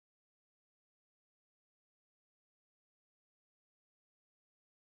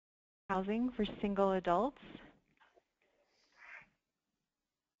housing for single adults.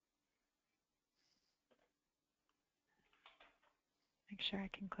 Make sure I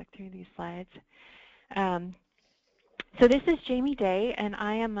can click through these slides. So this is Jamie Day, and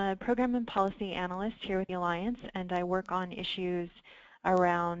I am a Program and Policy Analyst here with the Alliance, and I work on issues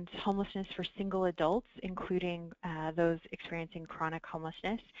around homelessness for single adults, including those experiencing chronic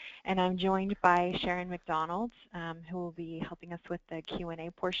homelessness. And I'm joined by Sharon McDonald, who will be helping us with the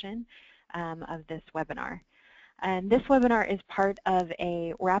Q&A portion of this webinar. And this webinar is part of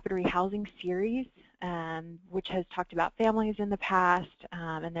a rapid rehousing series, which has talked about families in the past,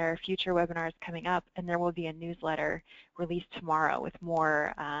 and there are future webinars coming up, and there will be a newsletter released tomorrow with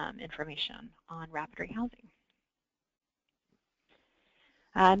more information on rapid rehousing.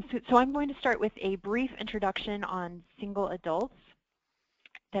 So I'm going to start with a brief introduction on single adults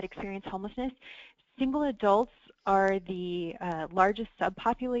that experience homelessness. Single adults are the largest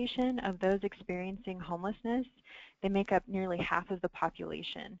subpopulation of those experiencing homelessness. They make up nearly half of the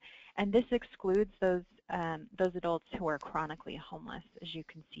population, and this excludes those adults who are chronically homeless, as you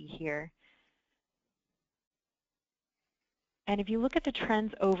can see here. And if you look at the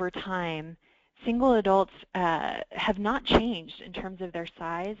trends over time, single adults have not changed in terms of their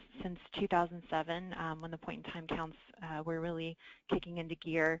size since 2007, when the point-in-time counts were really kicking into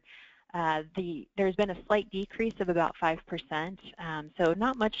gear. There's been a slight decrease of about 5%, so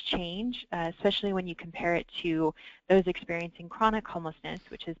not much change, especially when you compare it to those experiencing chronic homelessness,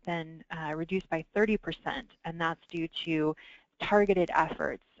 which has been reduced by 30%, and that's due to targeted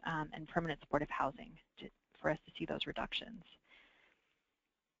efforts and permanent supportive housing for us to see those reductions.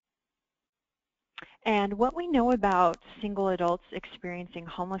 And what we know about single adults experiencing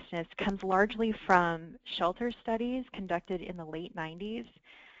homelessness comes largely from shelter studies conducted in the late 90s.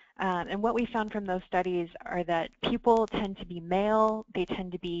 And what we found from those studies are that people tend to be male, they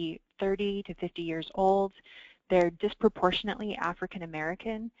tend to be 30 to 50 years old, they're disproportionately African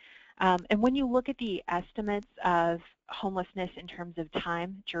American. And when you look at the estimates of homelessness in terms of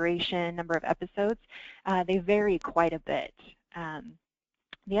time, duration, number of episodes, they vary quite a bit.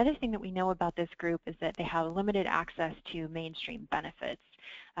 The other thing that we know about this group is that they have limited access to mainstream benefits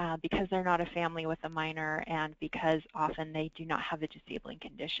because they're not a family with a minor and because often they do not have a disabling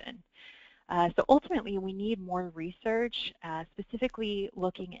condition. So ultimately, we need more research, specifically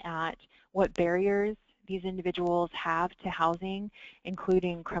looking at what barriers these individuals have to housing,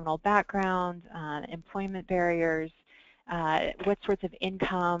 including criminal background, employment barriers, what sorts of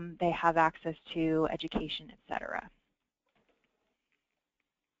income they have access to, education, et cetera.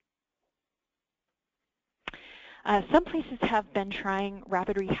 Some places have been trying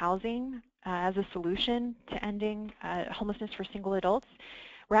rapid rehousing as a solution to ending homelessness for single adults.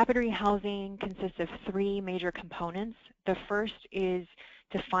 Rapid rehousing consists of three major components. The first is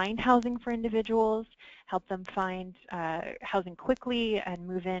to find housing for individuals, help them find housing quickly and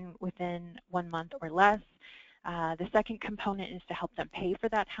move in within 1 month or less. The second component is to help them pay for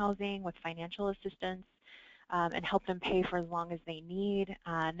that housing with financial assistance and help them pay for as long as they need.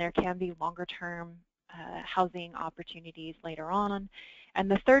 And there can be longer-term housing opportunities later on. And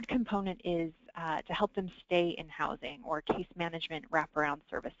the third component is to help them stay in housing, or case management, wraparound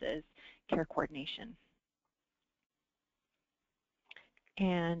services, care coordination.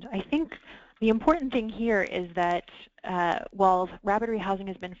 And I think the important thing here is that while rapid rehousing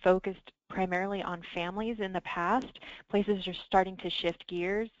has been focused primarily on families in the past, places are starting to shift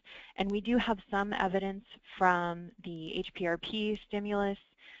gears. And we do have some evidence from the HPRP stimulus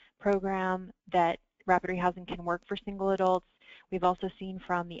program that rapid rehousing can work for single adults. We've also seen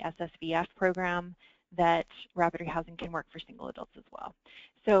from the SSVF program that rapid rehousing can work for single adults as well.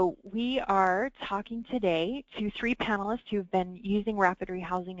 So we are talking today to 3 panelists who've been using rapid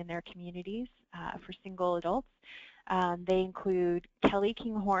rehousing in their communities for single adults. They include Kelly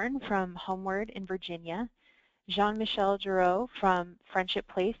Kinghorn from Homeward in Virginia, Jean-Michel Giroux from Friendship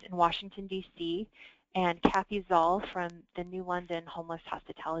Place in Washington, D.C., and Kathy Zoll from the New London Homeless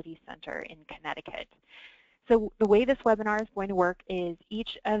Hospitality Center in Connecticut. So the way this webinar is going to work is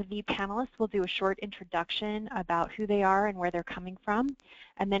each of the panelists will do a short introduction about who they are and where they're coming from,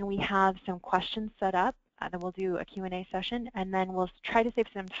 and then we have some questions set up. Then we'll do a Q&A session, and then we'll try to save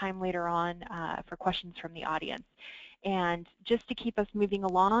some time later on for questions from the audience. And just to keep us moving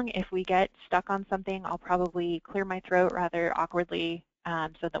along, if we get stuck on something, I'll probably clear my throat rather awkwardly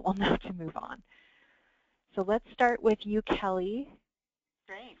so that we'll know to move on. So let's start with you, Kelly.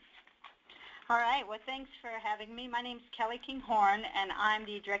 Great. All right. Well, thanks for having me. My name's Kelly Kinghorn, and I'm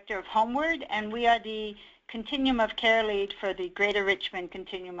the director of Homeward, and we are the Continuum of Care lead for the Greater Richmond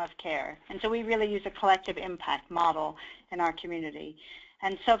Continuum of Care. And so we really use a collective impact model in our community.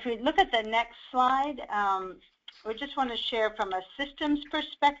 And so if we look at the next slide, we just want to share from a systems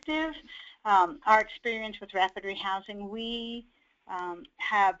perspective our experience with rapid rehousing. We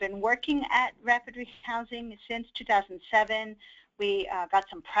have been working at rapid rehousing since 2007. We got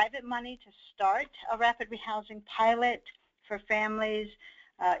some private money to start a rapid rehousing pilot for families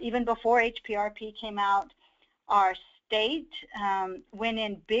even before HPRP came out. Our state went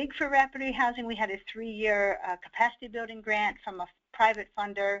in big for rapid rehousing. We had a 3-year capacity building grant from a private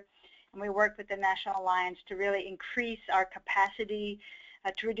funder, and we worked with the National Alliance to really increase our capacity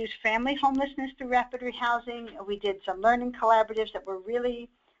to reduce family homelessness through rapid rehousing. We did some learning collaboratives that were really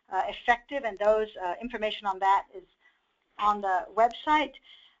effective, and those information on that is on the website.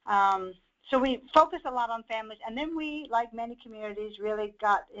 So we focused a lot on families, and then we, like many communities, really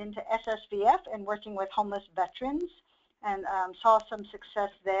got into SSVF and working with homeless veterans, and saw some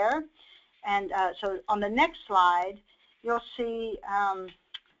success there. And so on the next slide, you'll see,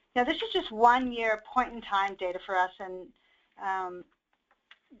 now this is just 1 year point-in-time data for us, and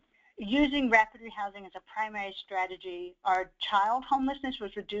using rapid rehousing as a primary strategy, our child homelessness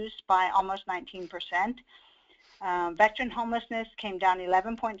was reduced by almost 19%. Veteran homelessness came down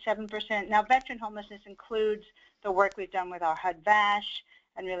 11.7%. Now, veteran homelessness includes the work we've done with our HUD-VASH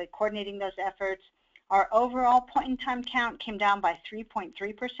and really coordinating those efforts. Our overall point-in-time count came down by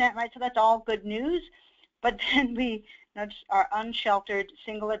 3.3%, right? So that's all good news. But then we noticed our unsheltered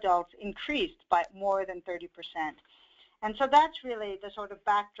single adults increased by more than 30%. And so that's really the sort of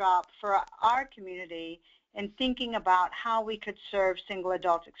backdrop for our community in thinking about how we could serve single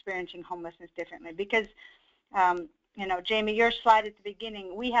adults experiencing homelessness differently. Because, you know, Jamie, your slide at the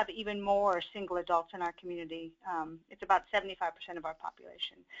beginning, we have even more single adults in our community. It's about 75% of our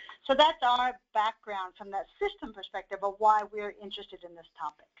population. So that's our background from that system perspective of why we're interested in this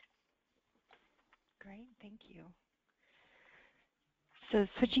topic. Great, thank you. So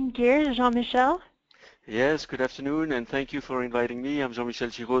switching gears, Jean-Michel. Yes, good afternoon, and thank you for inviting me. I'm Jean-Michel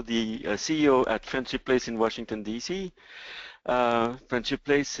Giraud, the CEO at Friendship Place in Washington, D.C. Friendship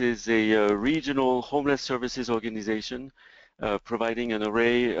Place is a regional homeless services organization providing an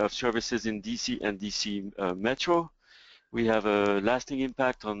array of services in D.C. and D.C. Metro. We have a lasting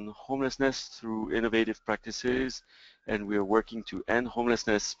impact on homelessness through innovative practices, and we are working to end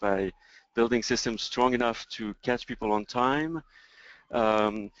homelessness by building systems strong enough to catch people on time.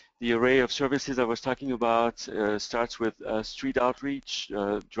 The array of services I was talking about starts with street outreach,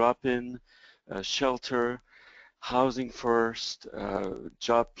 drop-in, shelter, housing first,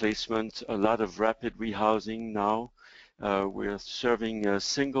 job placement, a lot of rapid rehousing now. We're serving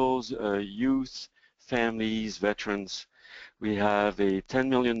singles, youth, families, veterans. We have a $10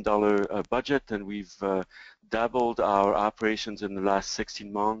 million budget, and we've doubled our operations in the last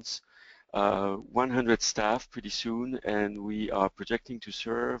 16 months. 100 staff pretty soon, and we are projecting to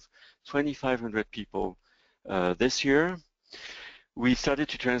serve 2,500 people this year. We started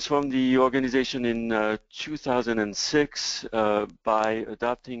to transform the organization in 2006 by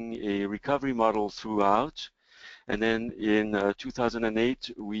adopting a recovery model throughout, and then in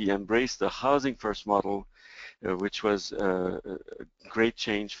 2008 we embraced the housing first model, which was a great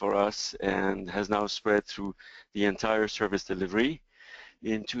change for us and has now spread through the entire service delivery.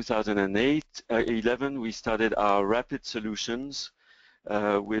 In 2011, we started our rapid solutions,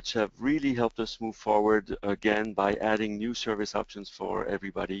 which have really helped us move forward again by adding new service options for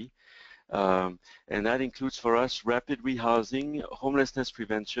everybody. And that includes for us rapid rehousing, homelessness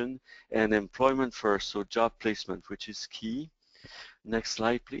prevention, and employment first, so job placement, which is key. Next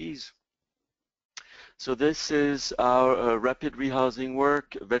slide, please. So this is our rapid rehousing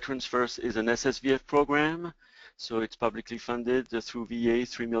work. Veterans First is an SSVF program. So it's publicly funded through VA,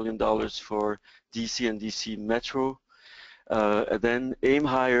 $3 million for DC and DC Metro. And then Aim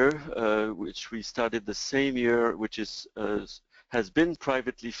Higher, which we started the same year, which is has been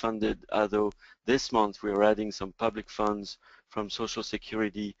privately funded, although this month we are adding some public funds from Social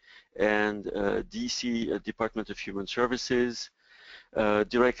Security and DC Department of Human Services.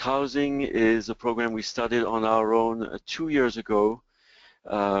 Direct Housing is a program we started on our own 2 years ago.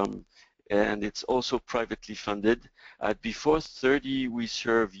 And it's also privately funded. At Before 30, we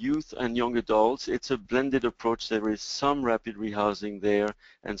serve youth and young adults. It's a blended approach. There is some rapid rehousing there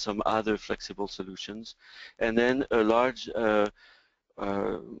and some other flexible solutions. And then a large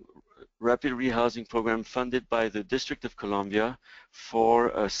rapid rehousing program funded by the District of Columbia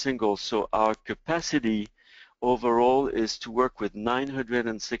for singles. So our capacity overall is to work with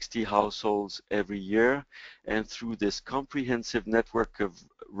 960 households every year, and through this comprehensive network of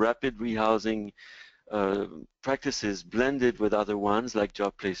rapid rehousing practices blended with other ones like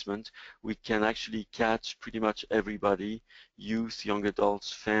job placement, we can actually catch pretty much everybody: youth, young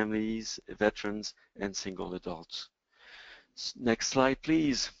adults, families, veterans, and single adults. Next slide,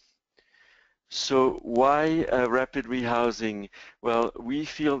 please. So why rapid rehousing? Well, we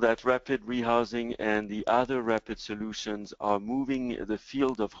feel that rapid rehousing and the other rapid solutions are moving the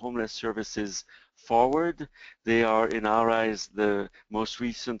field of homeless services forward. They are, in our eyes, the most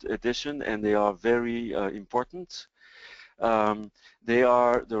recent addition, and they are very important. They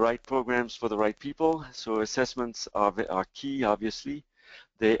are the right programs for the right people, so assessments are key, obviously.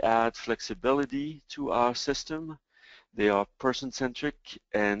 They add flexibility to our system. They are person-centric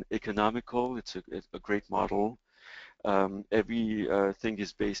and economical. It's a great model. Everything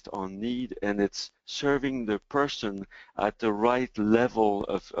is based on need, and it's serving the person at the right level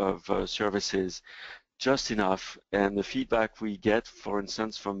of services, just enough. And the feedback we get, for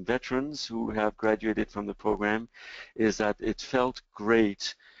instance, from veterans who have graduated from the program, is that it felt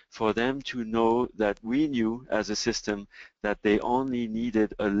great for them to know that we knew as a system that they only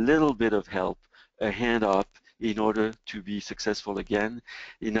needed a little bit of help, a hand up, in order to be successful again.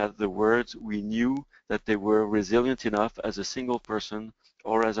 In other words, we knew that they were resilient enough as a single person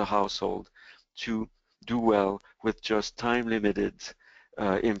or as a household to do well with just time-limited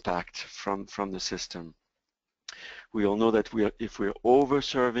impact from the system. We all know that if we're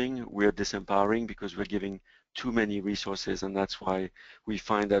over-serving, we're disempowering because we're giving too many resources, and that's why we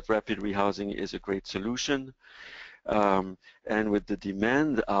find that rapid rehousing is a great solution. And with the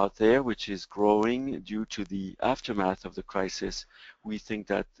demand out there, which is growing due to the aftermath of the crisis, we think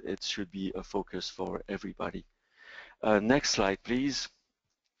that it should be a focus for everybody. Next slide, please.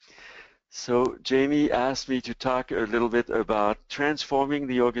 So Jamie asked me to talk a little bit about transforming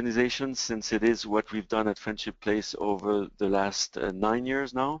the organization, since it is what we've done at Friendship Place over the last 9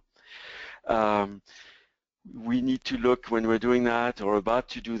 years now. We need to look, when we're doing that or about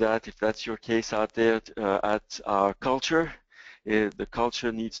to do that, if that's your case out there, at our culture. The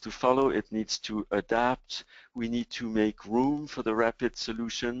culture needs to follow, it needs to adapt. We need to make room for the rapid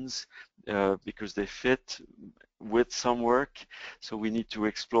solutions because they fit with some work. So we need to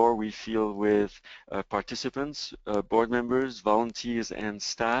explore, we feel, with participants, board members, volunteers, and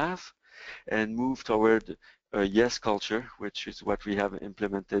staff, and move toward a yes culture, which is what we have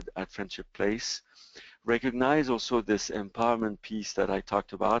implemented at Friendship Place. Recognize also this empowerment piece that I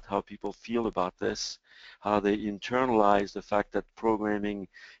talked about, how people feel about this, how they internalize the fact that programming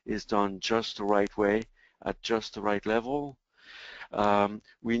is done just the right way, at just the right level.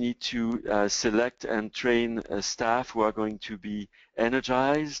 We need to select and train staff who are going to be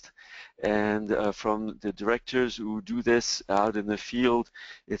energized, and from the directors who do this out in the field,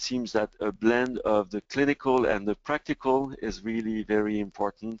 it seems that a blend of the clinical and the practical is really very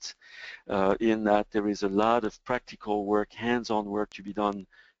important, in that there is a lot of practical work, hands-on work to be done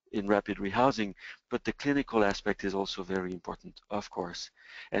in rapid rehousing, but the clinical aspect is also very important, of course,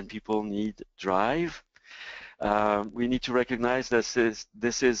 and people need drive. We need to recognize that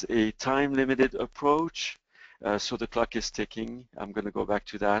this is a time-limited approach, so the clock is ticking. I'm going to go back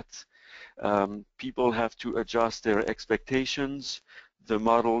to that. People have to adjust their expectations. The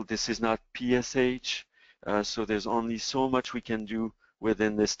model, this is not PSH, so there's only so much we can do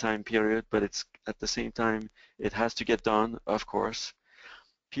within this time period, but it's at the same time, it has to get done, of course.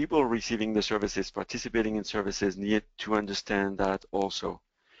 People receiving the services, participating in services, need to understand that also.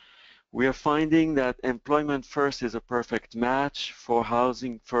 We are finding that employment first is a perfect match for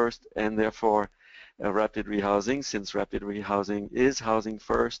housing first, and therefore rapid rehousing, since rapid rehousing is housing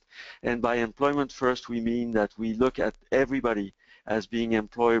first. And by employment first, we mean that we look at everybody as being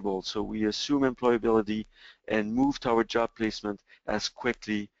employable. So we assume employability and move toward job placement as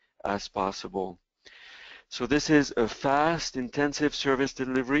quickly as possible. So this is a fast, intensive service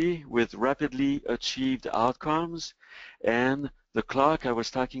delivery with rapidly achieved outcomes, and the clock I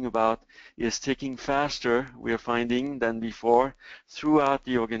was talking about is ticking faster, we are finding, than before throughout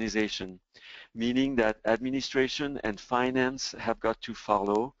the organization, meaning that administration and finance have got to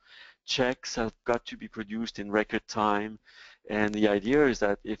follow, checks have got to be produced in record time, and the idea is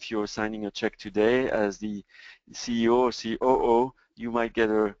that if you're signing a check today as the CEO or COO, you might get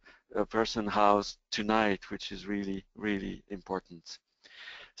a person housed tonight, which is really, really important.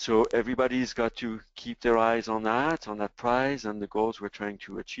 So everybody's got to keep their eyes on that prize and the goals we're trying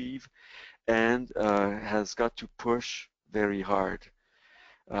to achieve, and has got to push very hard.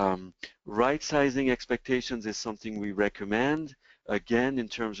 Right-sizing expectations is something we recommend, again, in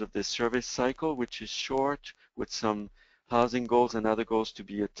terms of this service cycle, which is short, with some housing goals and other goals to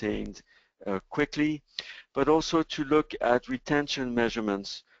be attained quickly, but also to look at retention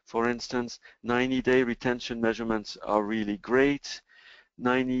measurements For instance, 90-day retention measurements are really great.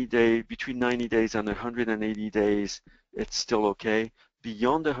 Between 90 days and 180 days, it's still okay.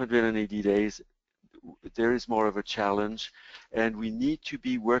 Beyond 180 days, there is more of a challenge, and we need to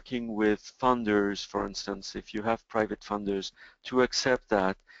be working with funders, for instance, if you have private funders, to accept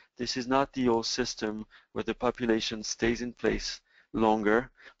that this is not the old system where the population stays in place longer.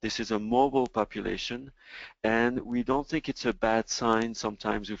 This is a mobile population, and we don't think it's a bad sign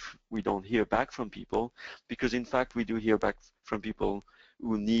sometimes if we don't hear back from people, because in fact we do hear back from people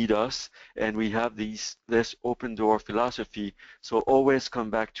who need us, and we have this open door philosophy. So always come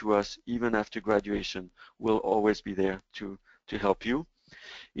back to us even after graduation. We'll always be there to help you.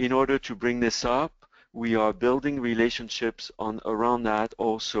 In order to bring this up, we are building relationships around that,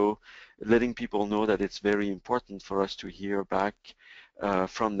 also letting people know that it's very important for us to hear back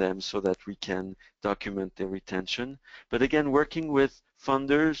from them so that we can document their retention. But again, working with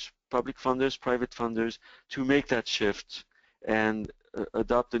funders, public funders, private funders, to make that shift and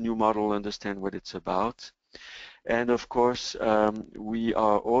adopt a new model, understand what it's about. And of course, we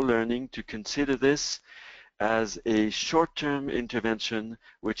are all learning to consider this as a short-term intervention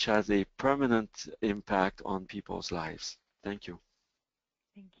which has a permanent impact on people's lives. Thank you.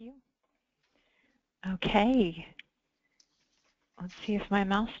 Thank you. Okay. Let's see if my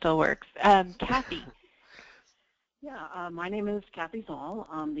mouse still works. Kathy. Yeah, my name is Kathy Zoll.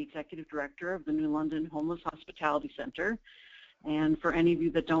 I'm the Executive Director of the New London Homeless Hospitality Center. And for any of you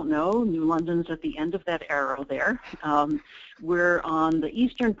that don't know, New London's at the end of that arrow there. We're on the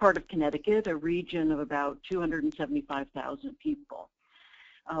eastern part of Connecticut, a region of about 275,000 people.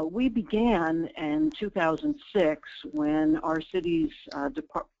 We began in 2006 when our city's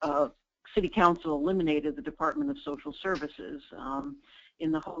City Council eliminated the Department of Social Services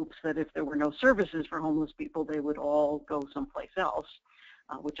in the hopes that if there were no services for homeless people, they would all go someplace else.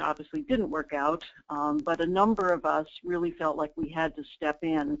 Which obviously didn't work out, but a number of us really felt like we had to step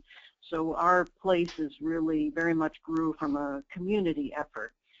in. So our places really very much grew from a community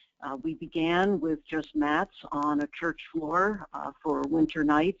effort. We began with just mats on a church floor for winter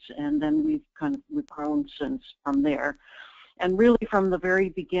nights, and then we've grown since from there. And really from the very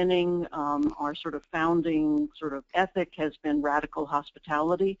beginning, our sort of founding sort of ethic has been radical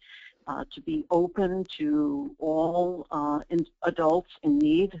hospitality. To be open to all adults in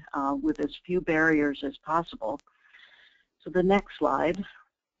need with as few barriers as possible. So the next slide.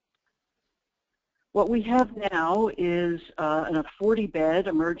 What we have now is a 40-bed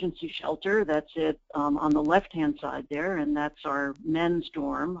emergency shelter. That's it on the left-hand side there, and that's our men's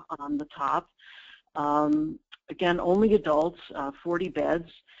dorm on the top. Again, only adults, 40 beds.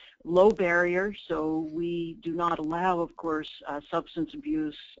 Low barrier, so we do not allow, of course, substance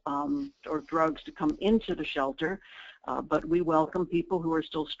abuse or drugs to come into the shelter, but we welcome people who are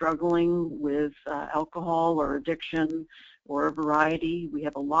still struggling with alcohol or addiction or a variety. We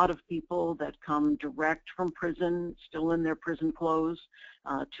have a lot of people that come direct from prison, still in their prison clothes,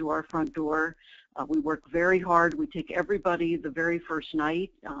 to our front door. We work very hard. We take everybody the very first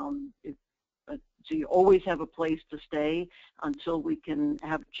night. So you always have a place to stay until we can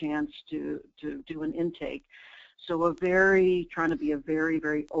have a chance to do an intake. So trying to be a very,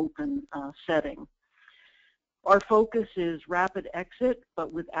 very open setting. Our focus is rapid exit,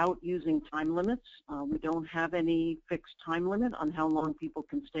 but without using time limits. We don't have any fixed time limit on how long people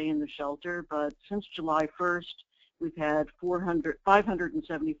can stay in the shelter, but since July 1st, we've had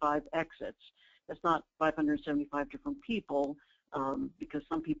 575 exits. That's not 575 different people, because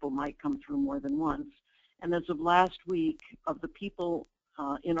some people might come through more than once. And as of last week, of the people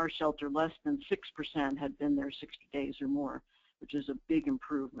in our shelter, less than 6% had been there 60 days or more, which is a big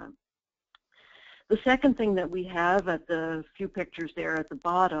improvement. The second thing that we have at the few pictures there at the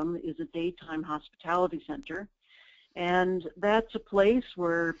bottom is a daytime hospitality center. And that's a place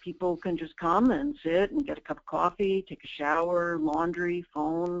where people can just come and sit and get a cup of coffee, take a shower, laundry,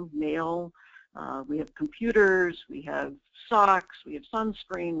 phone, mail. We have computers, we have socks, we have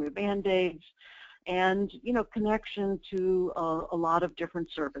sunscreen, we have Band-Aids, and connection to a lot of different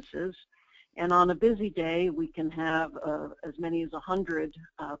services. And on a busy day, we can have as many as 100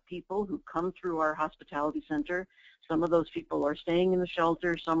 people who come through our hospitality center. Some of those people are staying in the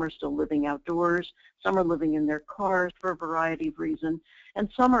shelter, some are still living outdoors, some are living in their cars for a variety of reasons, and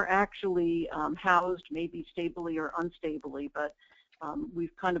some are actually housed maybe stably or unstably, but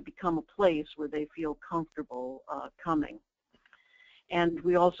we've kind of become a place where they feel comfortable coming. And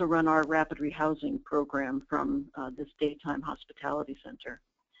we also run our rapid rehousing program from this daytime hospitality center.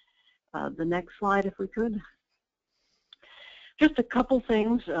 The next slide, if we could. Just a couple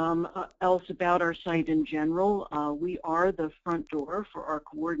things else about our site in general. We are the front door for our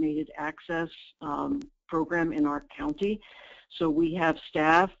coordinated access program in our county. So we have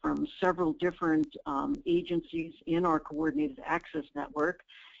staff from several different agencies in our coordinated access network.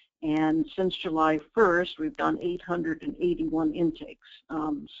 And since July 1st, we've done 881 intakes.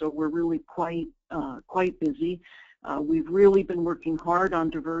 So we're really quite busy. We've really been working hard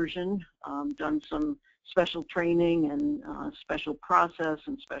on diversion, done some special training and special process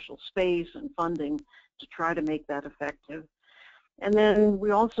and special space and funding to try to make that effective. And then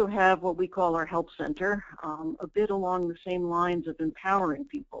we also have what we call our help center, a bit along the same lines of empowering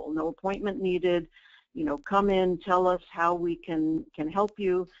people. No appointment needed, you know, come in, tell us how we can help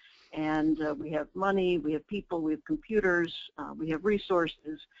you. And we have money, we have people, we have computers, we have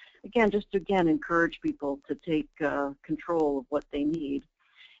resources. Again, just to encourage people to take control of what they need.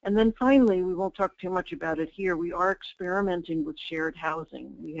 And then finally, we won't talk too much about it here, we are experimenting with shared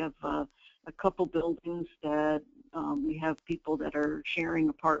housing. We have a couple buildings that we have people that are sharing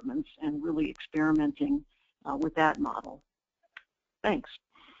apartments and really experimenting with that model. Thanks.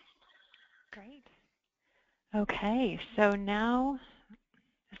 Great. Okay, so now,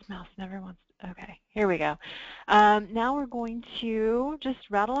 this mouse never wants to, okay, here we go. Now we're going to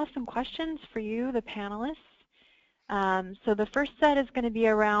just rattle off some questions for you, the panelists. So the first set is going to be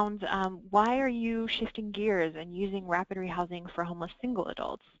around why are you shifting gears and using rapid rehousing for homeless single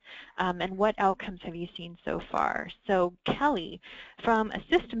adults? And what outcomes have you seen so far? So Kelly, from a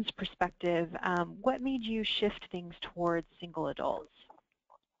systems perspective, what made you shift things towards single adults?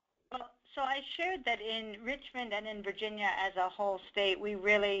 Well, so I shared that in Richmond and in Virginia as a whole state, we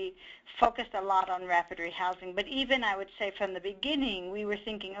really focused a lot on rapid rehousing. But even, I would say, from the beginning, we were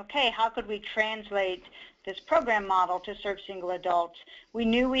thinking, okay, how could we translate this program model to serve single adults? We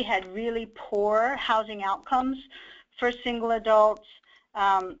knew we had really poor housing outcomes for single adults.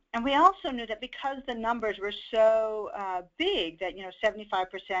 And we also knew that because the numbers were so big that, you know,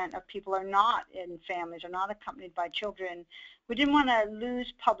 75% of people are not in families, are not accompanied by children, we didn't want to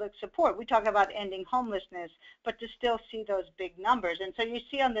lose public support. We talk about ending homelessness, but to still see those big numbers. And so you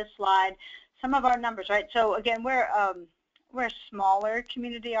see on this slide some of our numbers, right? So again, we're a smaller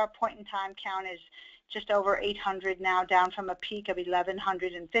community. Our point-in-time count is just over 800 now, down from a peak of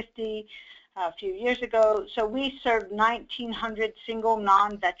 1,150 a few years ago. So we served 1,900 single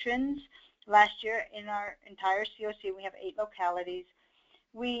non-veterans last year in our entire COC. We have 8 localities.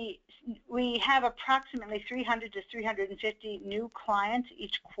 We have approximately 300 to 350 new clients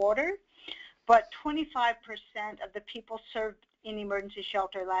each quarter, but 25% of the people served in emergency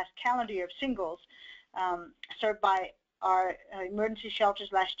shelter last calendar year of singles served by our emergency shelters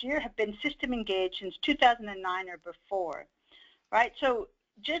last year have been system engaged since 2009 or before, right? So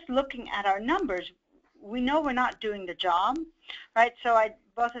just looking at our numbers, we know we're not doing the job, right? So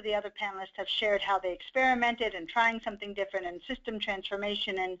both of the other panelists have shared how they experimented and trying something different and system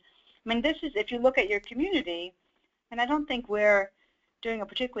transformation. And I mean, this is, if you look at your community, and I don't think we're doing a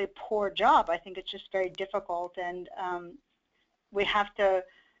particularly poor job. I think it's just very difficult, and we have to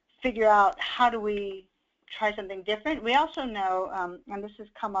figure out how do we try something different. We also know, and this has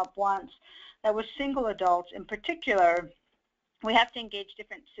come up once, that with single adults in particular, we have to engage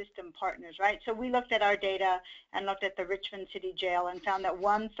different system partners, right? So we looked at our data and looked at the Richmond City Jail and found that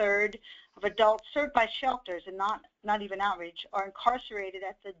 1/3 of adults served by shelters and not even outreach are incarcerated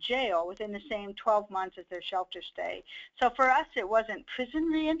at the jail within the same 12 months as their shelter stay. So for us, it wasn't prison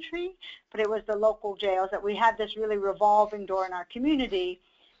reentry, but it was the local jails that we had this really revolving door in our community.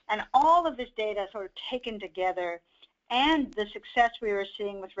 And all of this data sort of taken together and the success we were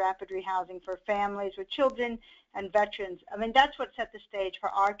seeing with rapid rehousing for families with children and veterans, I mean, that's what set the stage for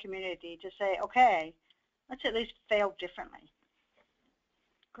our community to say, okay, let's at least fail differently.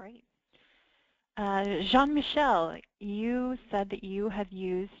 Great. Jean-Michel, you said that you have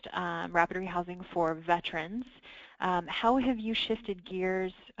used rapid rehousing for veterans. How have you shifted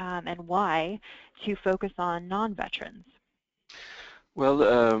gears and why to focus on non-veterans? Well,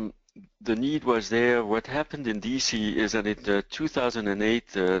 the need was there. What happened in DC is that in 2008,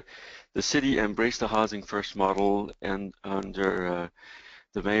 the city embraced the housing first model and under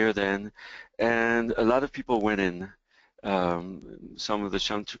the mayor then, and a lot of people went in. Some of the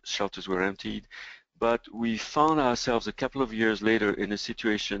shelters were emptied, but we found ourselves a couple of years later in a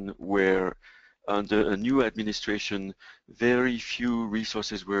situation where under a new administration, very few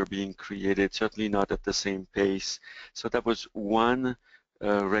resources were being created, certainly not at the same pace. So that was one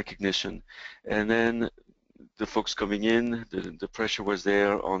recognition. And then the folks coming in, the pressure was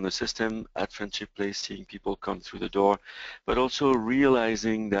there on the system at Friendship Place, seeing people come through the door, but also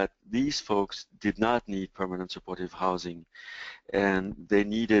realizing that these folks did not need permanent supportive housing and they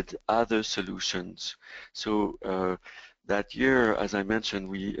needed other solutions. So that year, as I mentioned,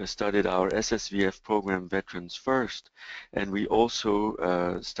 we started our SSVF program, Veterans First, and we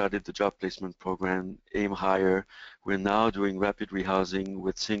also started the job placement program, Aim Higher. We're now doing rapid rehousing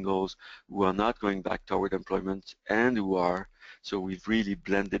with singles who are not going back toward employment and who are. So we've really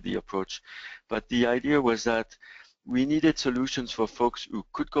blended the approach. But the idea was that we needed solutions for folks who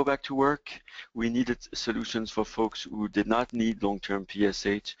could go back to work. We needed solutions for folks who did not need long-term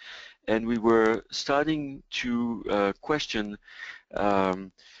PSH. And we were starting to question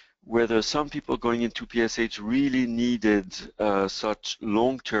whether some people going into PSH really needed such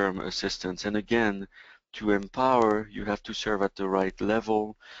long-term assistance. And again, to empower, you have to serve at the right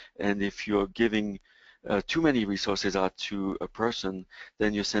level. And if you're giving too many resources out to a person,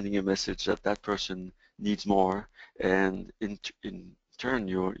 then you're sending a message that that person needs more, and in turn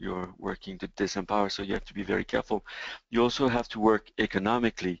you're working to disempower, so you have to be very careful. You also have to work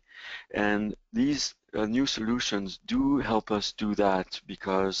economically, and these new solutions do help us do that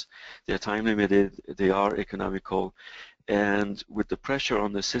because they're time limited, they are economical, and with the pressure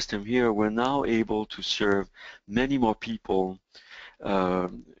on the system here, we're now able to serve many more people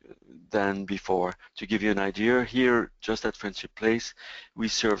than before. To give you an idea, here just at Friendship Place, we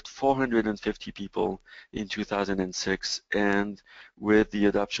served 450 people in 2006, and with the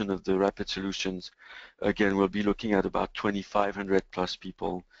adoption of the rapid solutions, again, we'll be looking at about 2,500 plus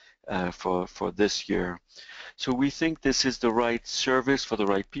people for this year. So we think this is the right service for the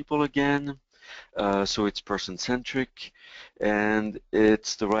right people again. So it's person-centric, and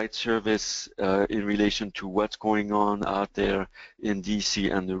it's the right service in relation to what's going on out there in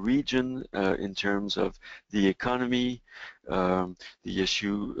DC and the region in terms of the economy, the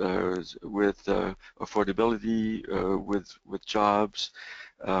issue with affordability, with jobs,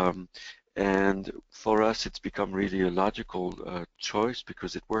 and for us it's become really a logical choice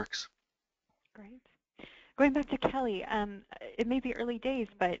because it works. Great. Going back to Kelly, it may be early days,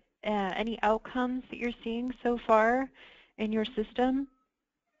 but any outcomes that you're seeing so far in your system?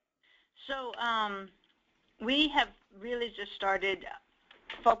 So we have really just started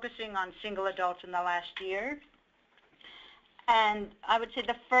focusing on single adults in the last year. And I would say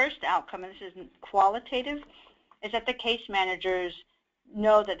the first outcome, and this isn't qualitative, is that the case managers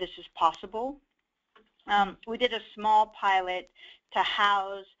know that this is possible. We did a small pilot to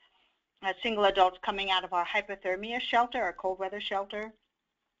house single adults coming out of our hypothermia shelter, our cold weather shelter.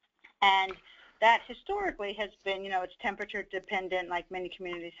 And that historically has been, it's temperature dependent like many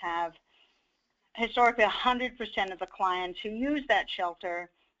communities have. Historically, 100% of the clients who used that shelter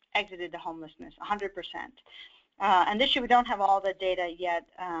exited to homelessness, 100%. And this year we don't have all the data yet,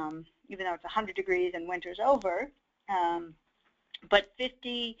 even though it's 100 degrees and winter's over. But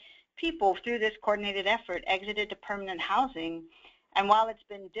 50 people through this coordinated effort exited to permanent housing. And while it's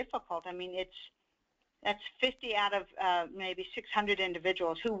been difficult, I mean, that's 50 out of maybe 600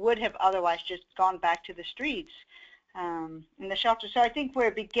 individuals who would have otherwise just gone back to the streets in the shelter. So I think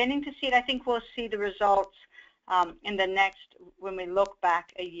we're beginning to see it. I think we'll see the results in the next, when we look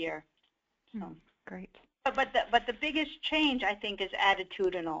back a year. So. Great. But the biggest change, I think, is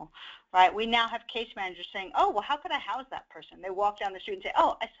attitudinal, right? We now have case managers saying, oh, well, how could I house that person? They walk down the street and say,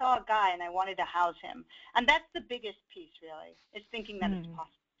 oh, I saw a guy and I wanted to house him. And that's the biggest piece, really, is thinking that it's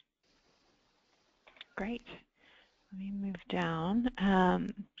possible. Great. Let me move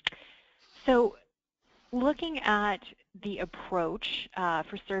down. So looking at the approach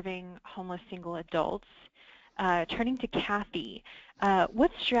for serving homeless single adults, turning to Kathy, what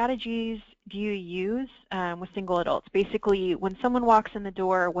strategies do you use with single adults? Basically, when someone walks in the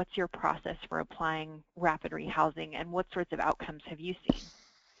door, what's your process for applying rapid rehousing, and what sorts of outcomes have you seen?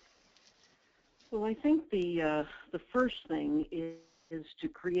 Well, I think the first thing is to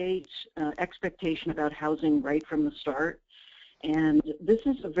create expectation about housing right from the start. And this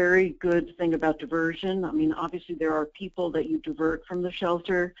is a very good thing about diversion. I mean, obviously there are people that you divert from the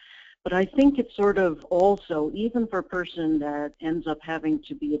shelter, but I think it's sort of also, even for a person that ends up having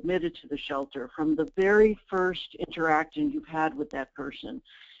to be admitted to the shelter, from the very first interaction you've had with that person,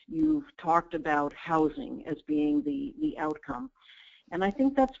 you've talked about housing as being the outcome. And I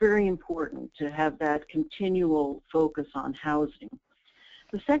think that's very important, to have that continual focus on housing.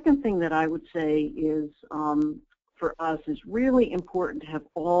 The second thing that I would say is, for us, is really important to have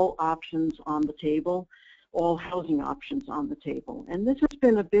all options on the table, all housing options on the table. And this has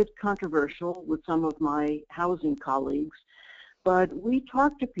been a bit controversial with some of my housing colleagues, But we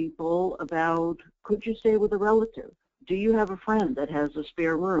talk to people about, could you stay with a relative? Do you have a friend that has a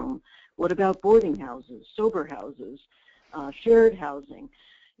spare room? What about boarding houses, sober houses, shared housing?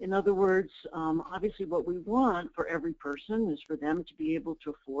 In other words, obviously what we want for every person is for them to be able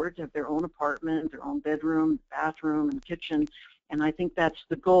to afford to have their own apartment, their own bedroom, bathroom, and kitchen, and I think that's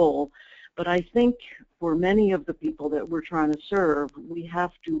the goal. But I think for many of the people that we're trying to serve, we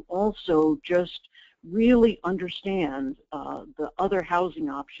have to also just really understand the other housing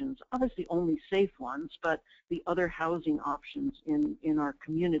options, obviously only safe ones, but the other housing options in our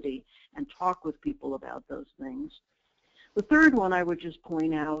community, and talk with people about those things. The third one I would just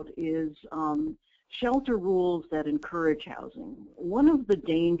point out is shelter rules that encourage housing. One of the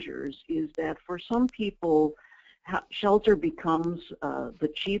dangers is that for some people, shelter becomes the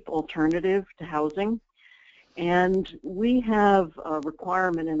cheap alternative to housing. And we have a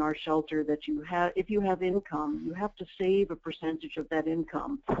requirement in our shelter that if you have income, you have to save a percentage of that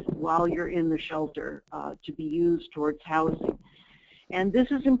income while you're in the shelter to be used towards housing. And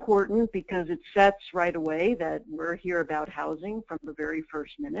this is important because it sets right away that we're here about housing from the very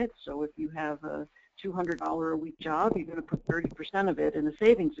first minute. So if you have a $200 a week job, you're going to put 30% of it in a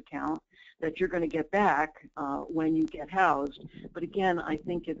savings account that you're going to get back when you get housed. But again, I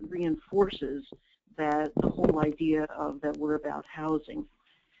think it reinforces that the whole idea of that we're about housing.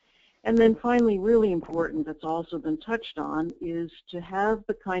 And then finally, really important, that's also been touched on, is to have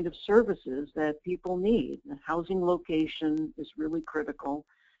the kind of services that people need. The housing location is really critical.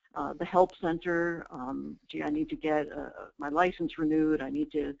 The help center, gee, I need to get my license renewed, I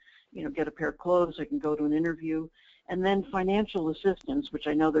need to get a pair of clothes, I can go to an interview. And then financial assistance, which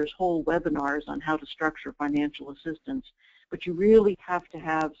I know there's whole webinars on how to structure financial assistance, but you really have to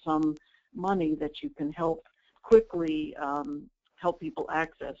have some money that you can help quickly help people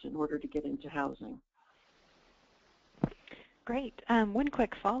access in order to get into housing. Great. One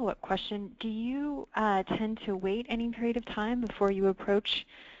quick follow-up question. Do you tend to wait any period of time before you approach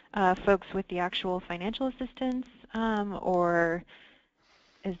folks with the actual financial assistance, or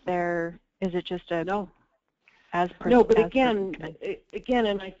is it just a no? But again,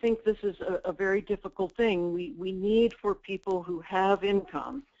 and I think this is a very difficult thing. We need for people who have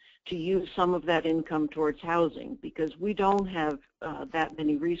income to use some of that income towards housing, because we don't have that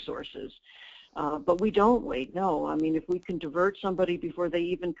many resources. But we don't wait, no. I mean, if we can divert somebody before they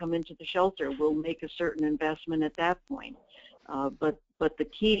even come into the shelter, we'll make a certain investment at that point. But the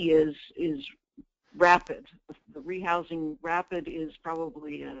key is rapid. The rehousing rapid is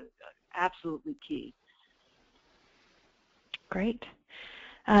probably absolutely key. Great.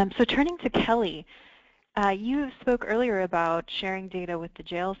 So turning to Kelly, you spoke earlier about sharing data with the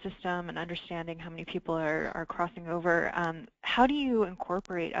jail system and understanding how many people are crossing over. How do you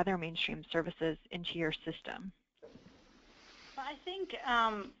incorporate other mainstream services into your system? Well, I think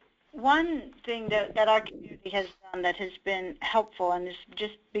one thing that our community has done that has been helpful and is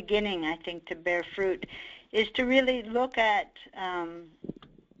just beginning, I think, to bear fruit is to really look at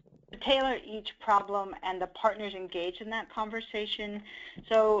tailor each problem and the partners engaged in that conversation.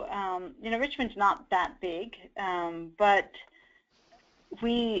 So, Richmond's not that big, but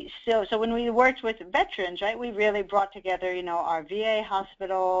we still, so when we worked with veterans, right, we really brought together, our VA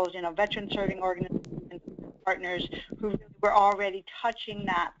hospitals, veteran serving organizations, partners who were already touching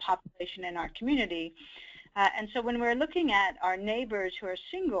that population in our community. And so when we're looking at our neighbors who are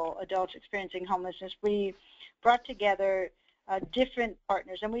single adults experiencing homelessness, we brought together different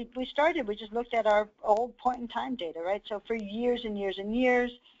partners, and we just looked at our old point-in-time data, right? So for years and years and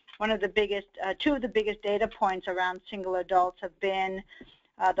years, two of the biggest data points around single adults have been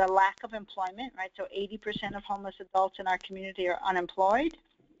the lack of employment, right? So 80% of homeless adults in our community are unemployed,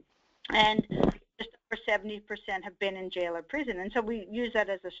 and just over 70% have been in jail or prison. And so we use that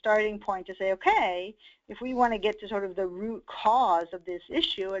as a starting point to say, okay, if we want to get to sort of the root cause of this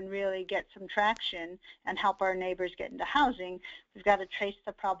issue and really get some traction and help our neighbors get into housing, we've got to trace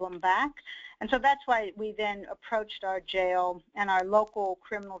the problem back. And so that's why we then approached our jail and our local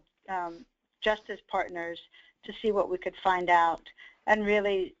criminal justice partners to see what we could find out and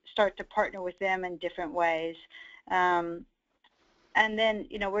really start to partner with them in different ways. And then,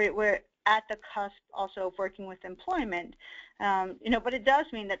 we're at the cusp also of working with employment, but it does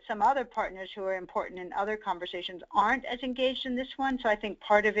mean that some other partners who are important in other conversations aren't as engaged in this one. So I think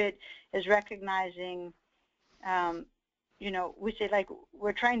part of it is recognizing, we say, like,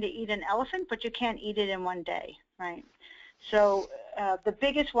 we're trying to eat an elephant, but you can't eat it in one day, right? So the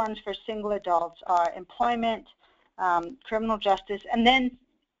biggest ones for single adults are employment, criminal justice, and then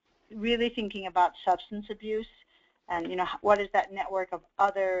really thinking about substance abuse. And what is that network of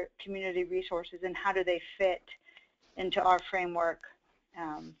other community resources, and how do they fit into our framework.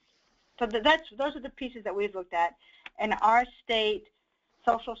 So those are the pieces that we've looked at. In our state,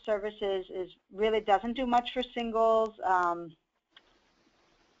 social services really doesn't do much for singles.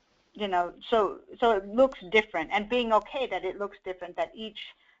 You know, so it looks different, and being okay that it looks different, that each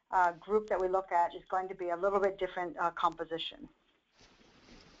group that we look at is going to be a little bit different composition.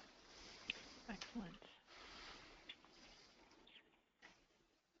 Excellent.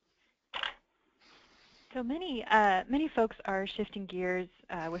 So many folks are shifting gears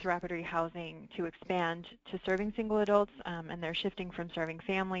with rapid rehousing to expand to serving single adults, and they're shifting from serving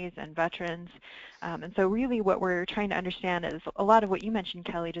families and veterans. And so really what we're trying to understand is a lot of what you mentioned,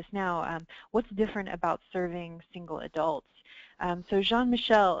 Kelly, just now. What's different about serving single adults? So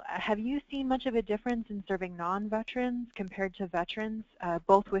Jean-Michel, have you seen much of a difference in serving non-veterans compared to veterans,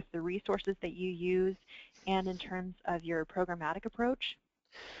 both with the resources that you use and in terms of your programmatic approach?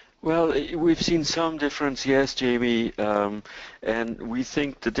 Well, we've seen some difference, yes, Jamie, and we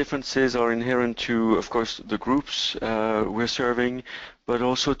think the differences are inherent to, of course, the groups we're serving, but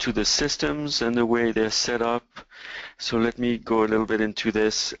also to the systems and the way they're set up. So let me go a little bit into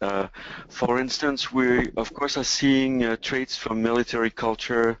this. For instance, we, of course, are seeing traits from military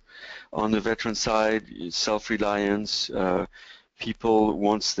culture on the veteran side, self-reliance, people,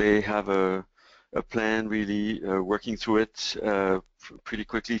 once they have a plan, really working through it pretty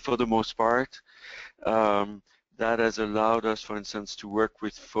quickly for the most part. That has allowed us, for instance, to work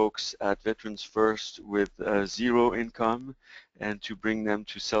with folks at Veterans First with zero income and to bring them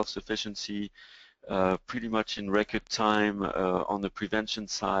to self-sufficiency pretty much in record time on the prevention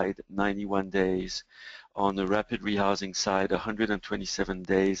side, 91 days. On the rapid rehousing side, 127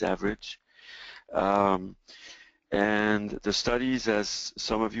 days average. And the studies, as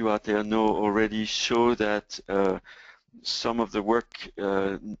some of you out there know already, show that some of the work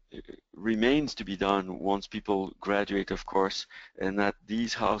remains to be done once people graduate, of course, and that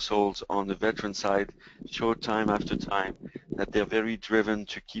these households on the veteran side show time after time that they're very driven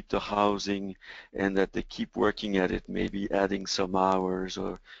to keep the housing and that they keep working at it, maybe adding some hours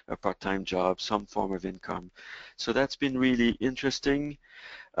or a part-time job, some form of income. So that's been really interesting.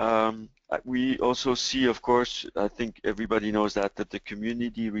 We also see, of course, I think everybody knows that the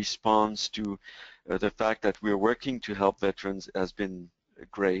community response to the fact that we're working to help veterans has been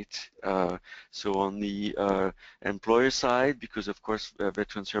great. So on the employer side, because of course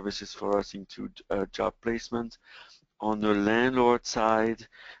veteran services for us include job placement. On the landlord side,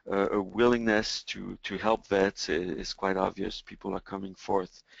 a willingness to help vets is quite obvious. People are coming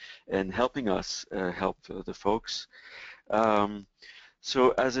forth and helping us help the folks.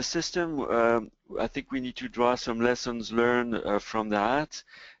 So as a system, I think we need to draw some lessons learned from that.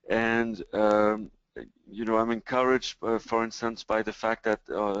 And, you know, I'm encouraged, for instance, by the fact that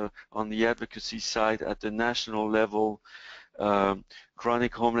on the advocacy side at the national level,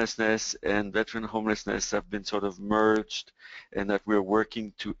 chronic homelessness and veteran homelessness have been sort of merged and that we're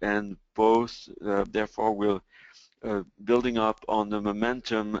working to end both. Therefore, we're building up on the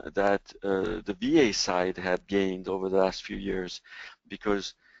momentum that the VA side had gained over the last few years,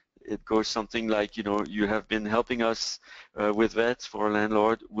 because it goes something like, you know, you have been helping us with vets for a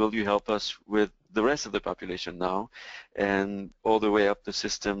landlord, will you help us with the rest of the population now? And all the way up the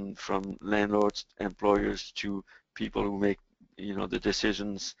system from landlords, employers to people who make, you know, the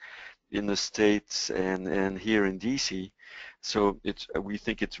decisions in the States and here in DC. So we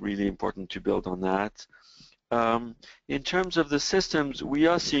think it's really important to build on that. In terms of the systems, we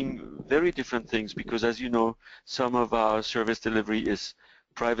are seeing very different things because, as you know, some of our service delivery is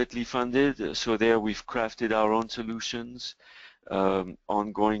privately funded. So there we've crafted our own solutions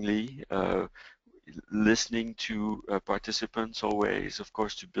ongoingly, listening to participants always, of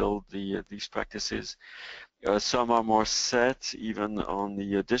course, to build these practices. Some are more set, even on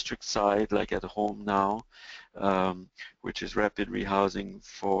the district side, like at home now, which is rapid rehousing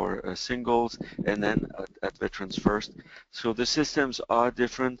for singles, and then at Veterans First. So the systems are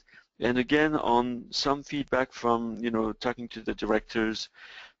different. And again, on some feedback from, you know, talking to the directors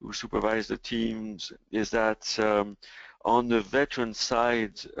who supervise the teams, is that on the veteran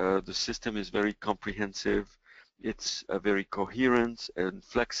side, the system is very comprehensive. It's very coherent and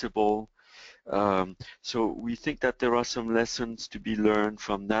flexible. So we think that there are some lessons to be learned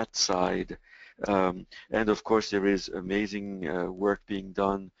from that side. And of course, there is amazing work being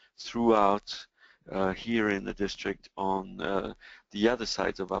done throughout here in the district on the other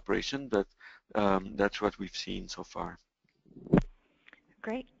sides of operation, but that's what we've seen so far.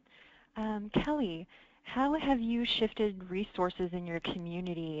 Great. Kelly, how have you shifted resources in your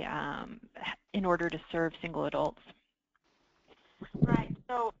community in order to serve single adults? Right.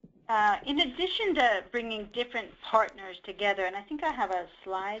 So In addition to bringing different partners together, and I think I have a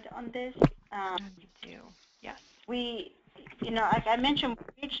slide on this. Me too. Yes. We, like I mentioned,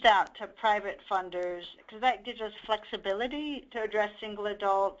 we reached out to private funders because that gives us flexibility to address single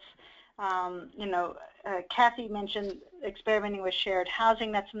adults. Kathy mentioned experimenting with shared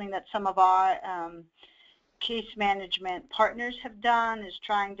housing. That's something that some of our case management partners have done, is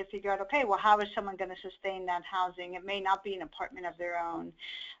trying to figure out, okay, well, how is someone going to sustain that housing? It may not be an apartment of their own.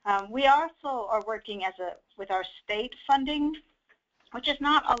 We also are working with our state funding, which is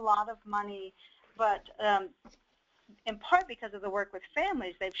not a lot of money, but in part because of the work with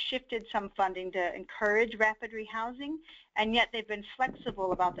families, they've shifted some funding to encourage rapid rehousing, and yet they've been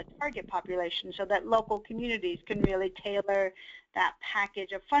flexible about the target population so that local communities can really tailor that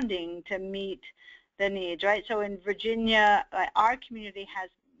package of funding to meet the needs, right? So in Virginia, our community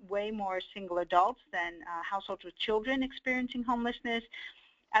has way more single adults than households with children experiencing homelessness.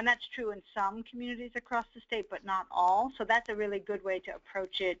 And that's true in some communities across the state, but not all. So that's a really good way to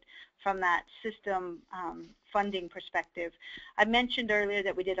approach it from that system funding perspective. I mentioned earlier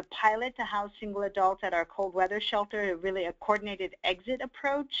that we did a pilot to house single adults at our cold weather shelter, really a coordinated exit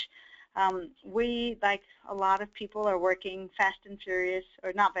approach. We, like a lot of people, are working fast and furious,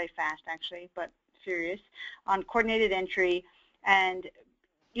 or not very fast actually, but furious, on coordinated entry and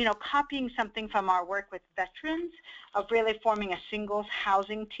copying something from our work with veterans of really forming a singles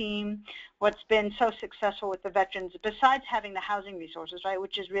housing team. What's been so successful with the veterans, besides having the housing resources, right,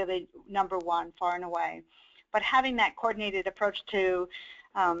 which is really number one far and away, but having that coordinated approach to,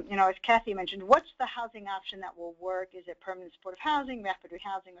 as Kathy mentioned, what's the housing option that will work? Is it permanent supportive housing, rapid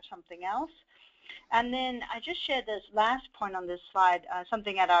rehousing, or something else? And then I just shared this last point on this slide,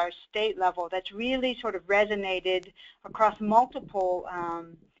 something at our state level that's really sort of resonated across multiple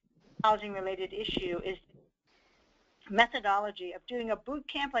housing-related issue is methodology of doing a boot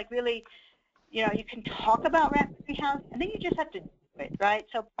camp. Like really, you can talk about rapid rehousing, and then you just have to do it, right?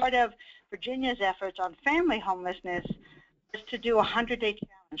 So part of Virginia's efforts on family homelessness was to do a 100-day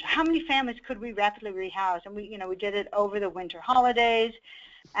challenge. How many families could we rapidly rehouse? And we did it over the winter holidays.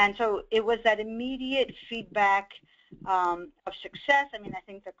 And so it was that immediate feedback of success. I mean, I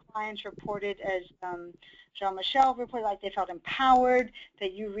think the clients reported, as Jean-Michel reported, like they felt empowered,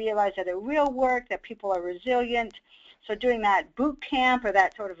 that you realize that it will work, that people are resilient. So doing that boot camp or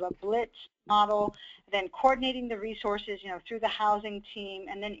that sort of a blitz model, then coordinating the resources, through the housing team,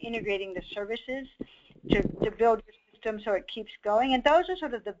 and then integrating the services to build your system so it keeps going. And those are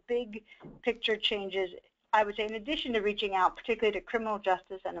sort of the big picture changes, I would say, in addition to reaching out, particularly to criminal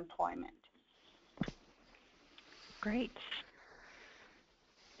justice and employment. Great.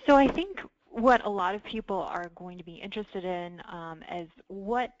 So I think what a lot of people are going to be interested in is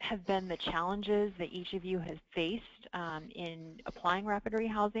what have been the challenges that each of you has faced in applying rapid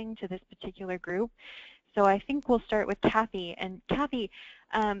rehousing to this particular group. So I think we'll start with Kathy. And Kathy,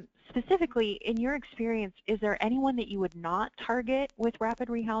 specifically, in your experience, is there anyone that you would not target with rapid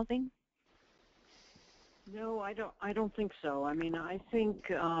rehousing? No, I don't think so. I mean, I think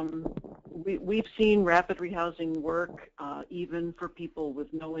we've seen rapid rehousing work even for people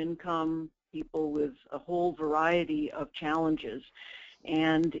with no income, people with a whole variety of challenges.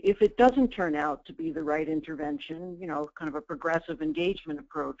 And if it doesn't turn out to be the right intervention, kind of a progressive engagement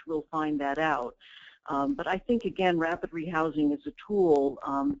approach, we'll find that out. But I think, again, rapid rehousing is a tool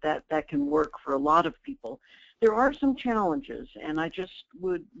that can work for a lot of people. There are some challenges, and I just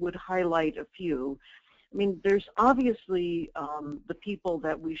would highlight a few. I mean, there's obviously the people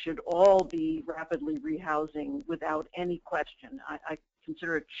that we should all be rapidly rehousing without any question. I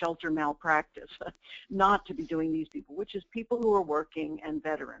consider it shelter malpractice not to be doing these people, which is people who are working and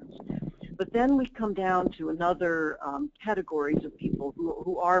veterans. But then we come down to another categories of people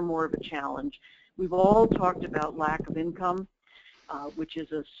who are more of a challenge. We've all talked about lack of income, which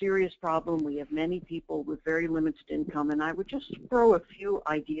is a serious problem. We have many people with very limited income, and I would just throw a few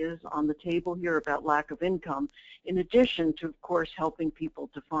ideas on the table here about lack of income, in addition to, of course, helping people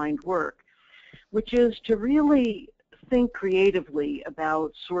to find work, which is to really think creatively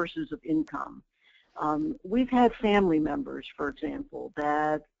about sources of income. We've had family members, for example,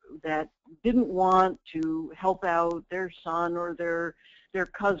 that didn't want to help out their son or their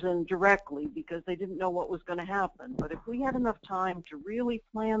cousin directly because they didn't know what was going to happen. But if we had enough time to really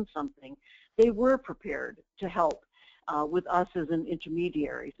plan something, they were prepared to help with us as an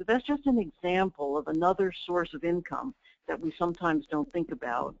intermediary. So that's just an example of another source of income that we sometimes don't think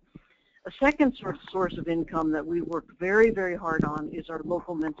about. A second source of income that we work very, very hard on is our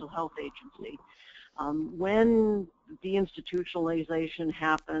local mental health agency. When deinstitutionalization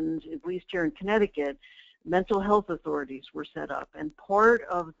happened, at least here in Connecticut, mental health authorities were set up, and part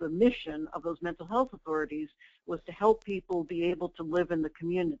of the mission of those mental health authorities was to help people be able to live in the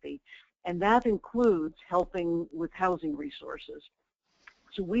community, and that includes helping with housing resources.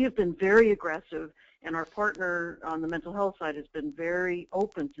 So we have been very aggressive, and our partner on the mental health side has been very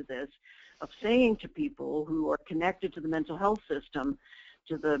open to this, of saying to people who are connected to the mental health system,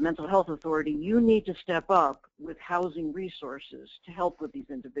 to the mental health authority, you need to step up with housing resources to help with these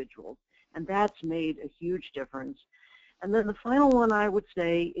individuals. And that's made a huge difference. And then the final one I would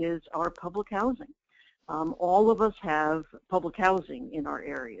say is our public housing. All of us have public housing in our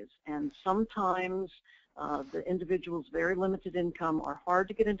areas, and sometimes the individuals' very limited income are hard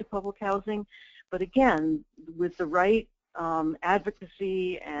to get into public housing. But again, with the right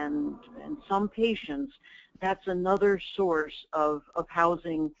advocacy and some patience, that's another source of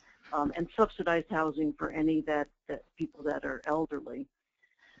housing and subsidized housing for any that people that are elderly.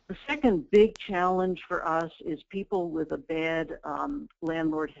 The second big challenge for us is people with a bad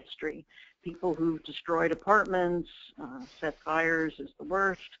landlord history. People who've destroyed apartments, set fires is the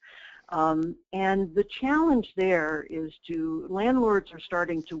worst. And the challenge there is landlords are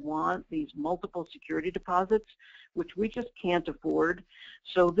starting to want these multiple security deposits, which we just can't afford.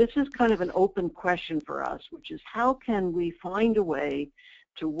 So this is kind of an open question for us, which is how can we find a way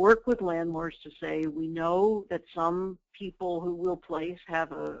to work with landlords to say, we know that some people who will place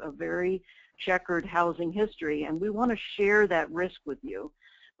have a very checkered housing history, and we want to share that risk with you.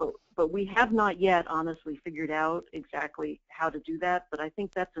 But we have not yet honestly figured out exactly how to do that, but I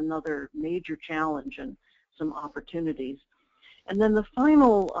think that's another major challenge and some opportunities. And then the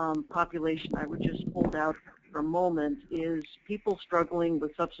final population I would just hold out for a moment is people struggling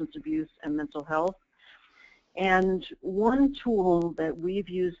with substance abuse and mental health. And one tool that we've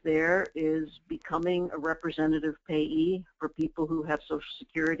used there is becoming a representative payee for people who have Social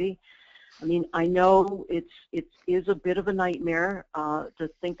Security. I mean, I know it is a bit of a nightmare to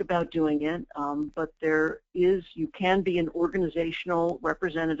think about doing it, but you can be an organizational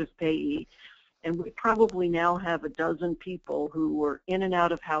representative payee, and we probably now have a dozen people who were in and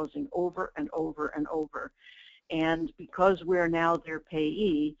out of housing over and over and over. And because we're now their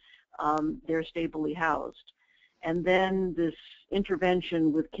payee, they're stably housed. And then this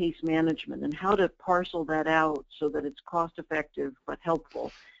intervention with case management and how to parcel that out so that it's cost effective but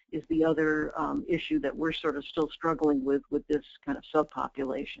helpful is the other issue that we're sort of still struggling with this kind of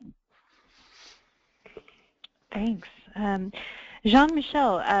subpopulation. Thanks.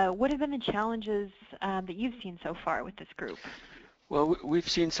 Jean-Michel, what have been the challenges that you've seen so far with this group? Well, we've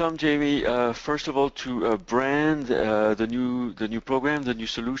seen some, Jamie. First of all, to brand the new program, the new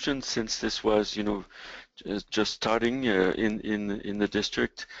solution, since this was, just starting in the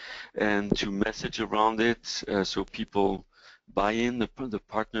district, and to message around it so people buy in, the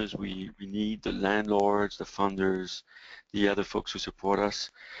partners we need, the landlords, the funders, the other folks who support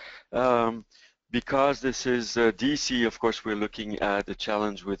us. Because this is DC, of course, we're looking at the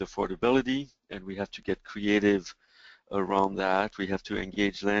challenge with affordability, and we have to get creative around that. We have to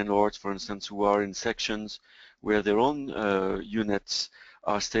engage landlords, for instance, who are in sections where their own units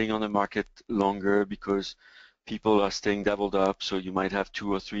are staying on the market longer because people are staying doubled up. So you might have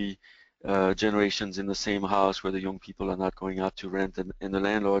 2 or 3 generations in the same house where the young people are not going out to rent, and the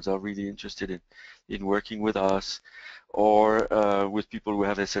landlords are really interested in working with us, or with people who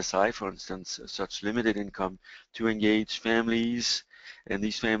have SSI, for instance, such limited income, to engage families. And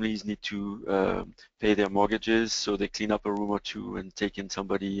these families need to pay their mortgages, so they clean up a room or two and take in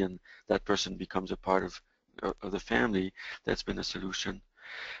somebody, and that person becomes a part of the family. That's been a solution.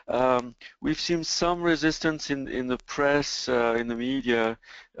 We've seen some resistance in the press, in the media,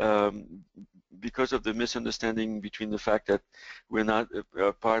 because of the misunderstanding between the fact that we're not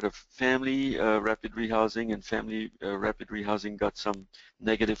a part of family rapid rehousing, and family rapid rehousing got some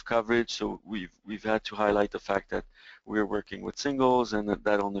negative coverage. So we've had to highlight the fact that we're working with singles, and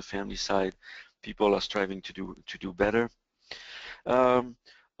that on the family side, people are striving to do better.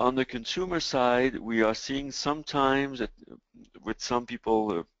 On the consumer side, we are seeing sometimes with some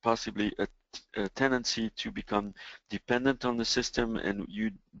people possibly a tendency to become dependent on the system, and you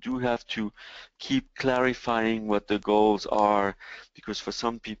do have to keep clarifying what the goals are, because for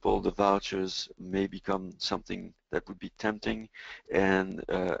some people the vouchers may become something that would be tempting, and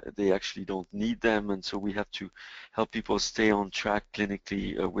they actually don't need them, and so we have to help people stay on track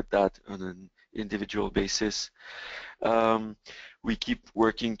clinically with that on an individual basis. We keep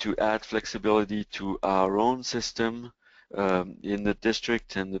working to add flexibility to our own system in the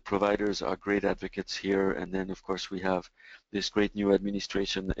district, and the providers are great advocates here. And then, of course, we have this great new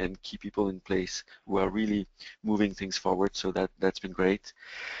administration and key people in place who are really moving things forward. So that's been great.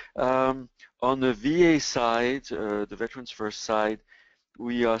 On the VA side, the Veterans First side,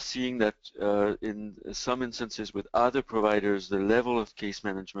 we are seeing that in some instances with other providers, the level of case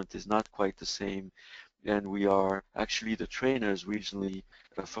management is not quite the same, and we are actually the trainers regionally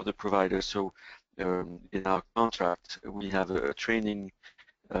for the providers. So in our contract, we have a training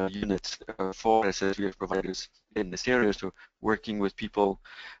unit for SSVF providers in this area, so working with people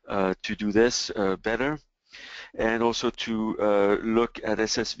to do this better, and also to look at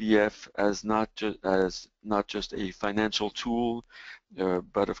SSVF as not just a financial tool,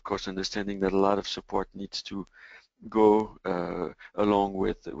 but of course understanding that a lot of support needs to go along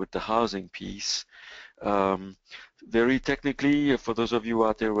with the housing piece. Very technically, for those of you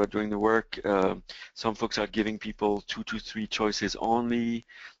out there who are doing the work, some folks are giving people 2 to 3 choices only,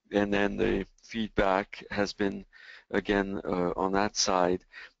 and then the feedback has been, again, on that side,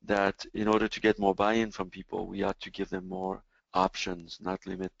 that in order to get more buy-in from people, we have to give them more options, not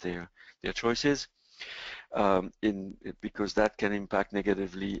limit their choices, because that can impact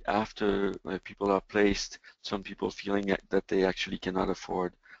negatively after people are placed, some people feeling that they actually cannot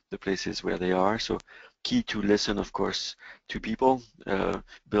afford the places where they are. So key to listen, of course, to people,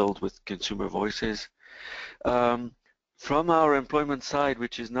 build with consumer voices. From our employment side,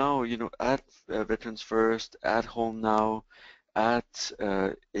 which is now, at Veterans First, at Home Now, at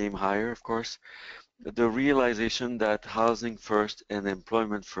Aim Higher, of course, the realization that housing first and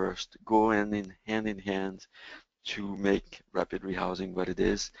employment first go hand in hand to make rapid rehousing what it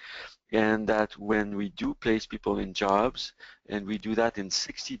is, and that when we do place people in jobs, and we do that in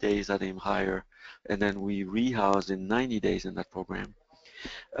 60 days at Aim Higher, and then we rehouse in 90 days in that program,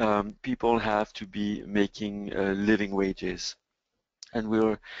 people have to be making living wages. And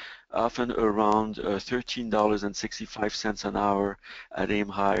we're often around $13.65 an hour at Aim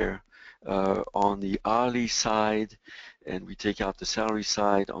Higher on the hourly side, and we take out the salary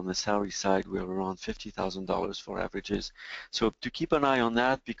side. On the salary side, we're around $50,000 for averages. So to keep an eye on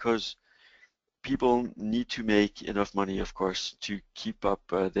that, because people need to make enough money, of course, to keep up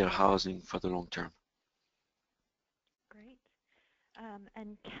their housing for the long term. Great.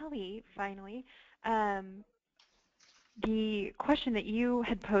 And Kelly, finally, the question that you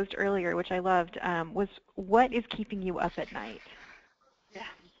had posed earlier, which I loved, was what is keeping you up at night? Yeah.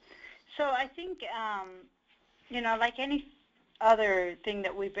 So I think, like any other thing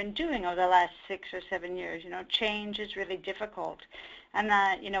that we've been doing over the last 6 or 7 years, change is really difficult. And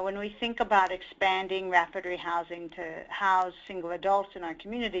when we think about expanding rapid rehousing to house single adults in our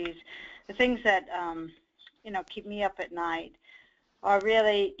communities, the things that, keep me up at night are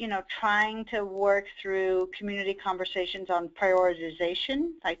really, trying to work through community conversations on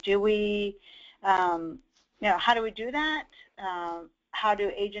prioritization. Like, do we, how do we do that? How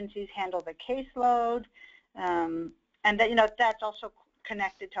do agencies handle the caseload? And that, that's also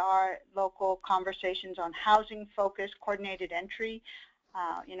connected to our local conversations on housing-focused coordinated entry.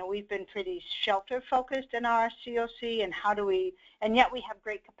 We've been pretty shelter-focused in our COC, and how do we, and yet we have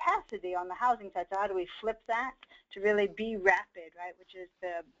great capacity on the housing side, so how do we flip that to really be rapid, right, which is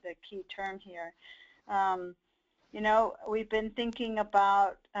the key term here. We've been thinking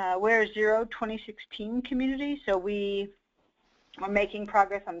about we're a 0-2016 community, so we are making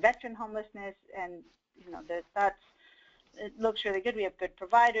progress on veteran homelessness, and it looks really good. We have good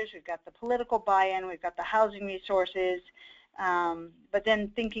providers, we've got the political buy-in, we've got the housing resources, but then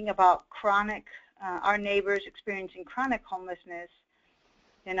thinking about chronic, our neighbors experiencing chronic homelessness,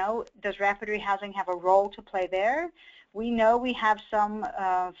 does rapid rehousing have a role to play there? We know we have some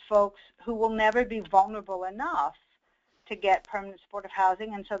folks who will never be vulnerable enough to get permanent supportive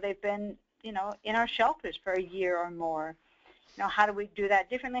housing, and so they've been, in our shelters for a year or more. How do we do that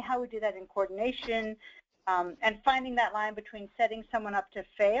differently? How do we do that in coordination? And finding that line between setting someone up to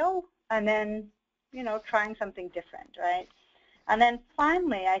fail and then, trying something different, right? And then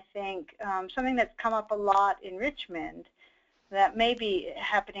finally, I think something that's come up a lot in Richmond that may be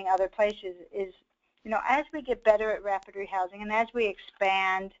happening other places is, as we get better at rapid rehousing and as we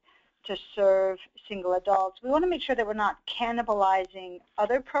expand to serve single adults, we want to make sure that we're not cannibalizing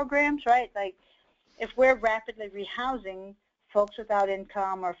other programs, right? Like, if we're rapidly rehousing folks without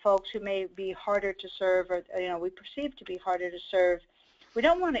income or folks who may be harder to serve, or we perceive to be harder to serve, we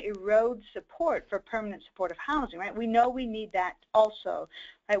don't want to erode support for permanent supportive housing, right? We know we need that also,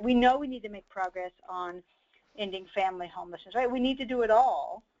 right? We know we need to make progress on ending family homelessness, right? We need to do it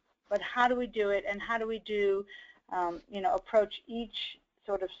all, but how do we do it, and how do we do, approach each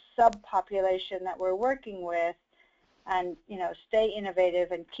sort of subpopulation that we're working with and, you know, stay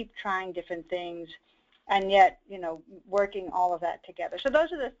innovative and keep trying different things, and yet, you know, working all of that together. So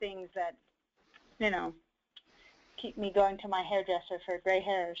those are the things that, you know, keep me going to my hairdresser for gray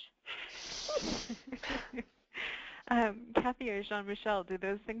hairs. Kathy or Jean-Michel, do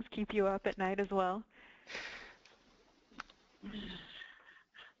those things keep you up at night as well?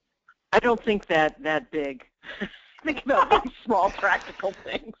 I don't think that big. Think about very small, practical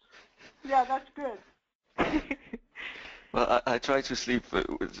things. Yeah, that's good. Well, I try to sleep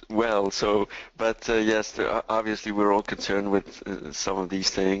well, so, but yes, obviously we're all concerned with some of these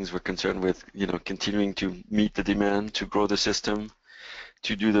things. We're concerned with, you know, continuing to meet the demand, to grow the system,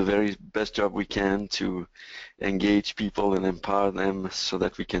 to do the very best job we can to engage people and empower them so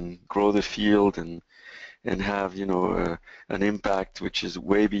that we can grow the field and have, you know, an impact which is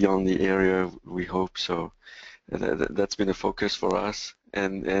way beyond the area we hope. So that's been a focus for us,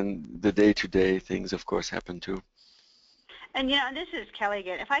 and the day-to-day things, of course, happen too. And, you know, this is Kelly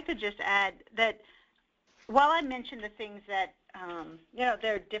again. If I could just add that while I mentioned the things that, you know,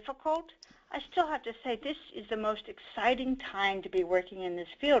 they're difficult, I still have to say this is the most exciting time to be working in this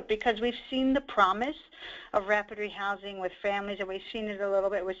field, because we've seen the promise of rapid rehousing with families, and we've seen it a little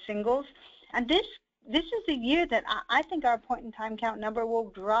bit with singles. And this is a year that I think our point-in-time count number will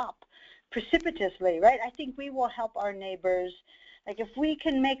drop precipitously, right? I think we will help our neighbors. Like, if we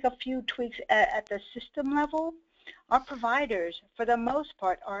can make a few tweaks at the system level, our providers, for the most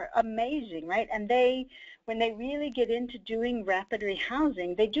part, are amazing, right? And when they really get into doing rapid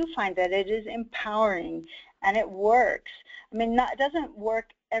rehousing, they do find that it is empowering and it works. I mean, it doesn't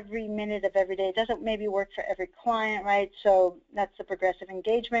work every minute of every day. It doesn't maybe work for every client, right? So that's the progressive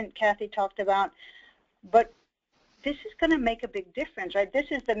engagement Kathy talked about. But this is going to make a big difference, right? This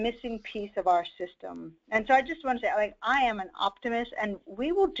is the missing piece of our system. And so I just want to say, like, I am an optimist, and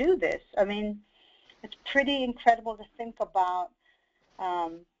we will do this. I mean, it's pretty incredible to think about.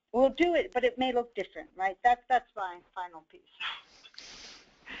 We'll do it, but it may look different, right? That's my final piece.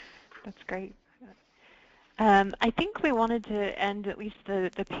 That's great. I think we wanted to end at least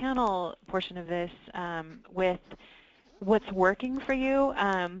the panel portion of this with what's working for you,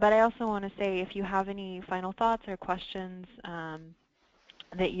 but I also want to say, if you have any final thoughts or questions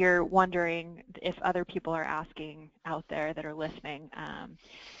that you're wondering if other people are asking out there that are listening,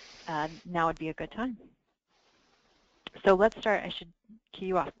 now would be a good time. So let's start. I should key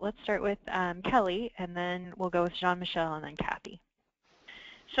you off. Let's start with Kelly, and then we'll go with Jean-Michel, and then Kathy.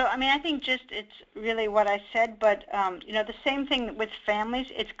 So, I mean, I think just it's really what I said, but, you know, the same thing with families.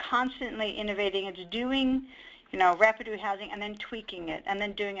 It's constantly innovating. It's doing, you know, rapid rehousing and then tweaking it and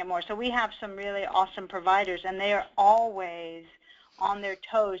then doing it more. So we have some really awesome providers, and they are always on their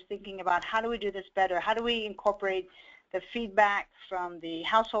toes thinking about, how do we do this better? How do we incorporate the feedback from the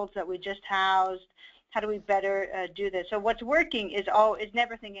households that we just housed? How do we better do this? So what's working is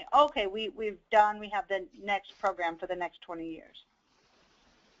never thinking, okay, we have the next program for the next 20 years.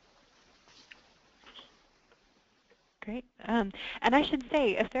 Great. And I should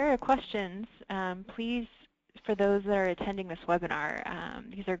say, if there are questions, please, for those that are attending this webinar,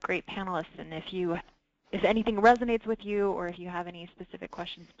 these are great panelists, and if anything resonates with you, or if you have any specific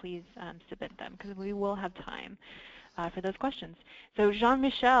questions, please submit them, because we will have time for those questions. So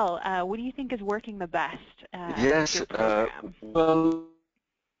Jean-Michel, what do you think is working the best Yes, with your program? well,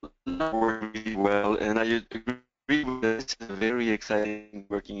 really well, and I agree with this. It's very exciting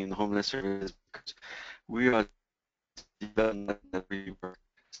working in homeless services, because we are developing every work,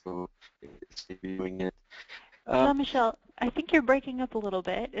 so it's doing it. Jean-Michel, I think you're breaking up a little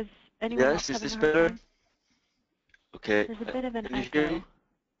bit. Is anyone else Yes, is having this a hard better? time? Okay. There's a bit of an Can you hear echo. me?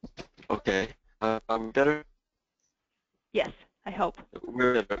 Okay. Are we better? Yes, I hope.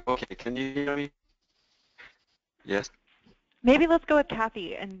 We're better. Okay. Can you hear me? Yes. Maybe let's go with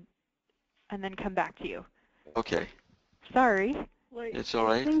Kathy and then come back to you. Okay. Sorry. It's all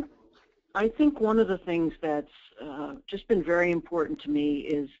right. I think one of the things that's just been very important to me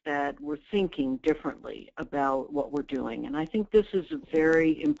is that we're thinking differently about what we're doing. And I think this is a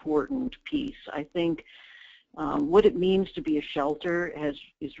very important piece. I think what it means to be a shelter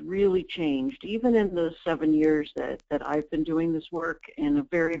is really changed, even in the 7 years that I've been doing this work, in a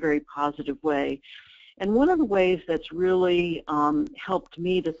very, very positive way. And one of the ways that's really helped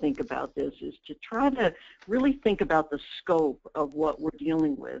me to think about this is to try to really think about the scope of what we're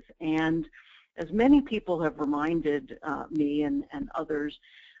dealing with. And as many people have reminded me and others,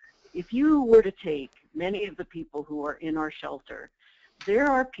 if you were to take many of the people who are in our shelter, there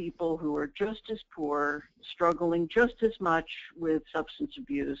are people who are just as poor, struggling just as much with substance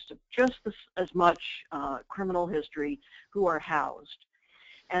abuse, just as much criminal history, who are housed.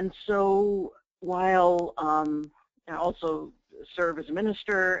 And so while I also serve as a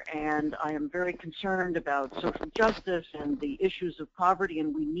minister, and I am very concerned about social justice and the issues of poverty,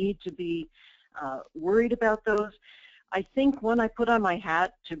 and we need to be worried about those. I think when I put on my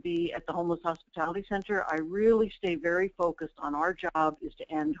hat to be at the Homeless Hospitality Center, I really stay very focused on our job is to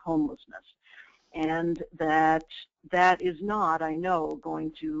end homelessness. And that is not, I know,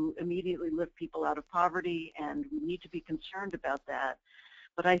 going to immediately lift people out of poverty, and we need to be concerned about that.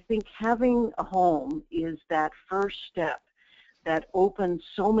 But I think having a home is that first step that opens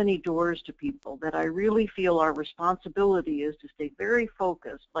so many doors to people that I really feel our responsibility is to stay very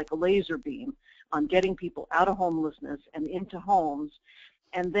focused, like a laser beam, on getting people out of homelessness and into homes.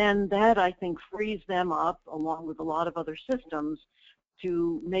 And then that, I think, frees them up, along with a lot of other systems,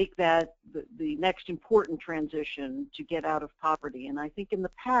 to make that the next important transition to get out of poverty. And I think in the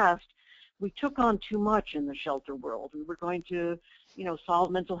past, we took on too much in the shelter world. We were going to,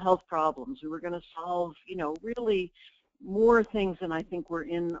 solve mental health problems. We were going to solve, really more things than I think were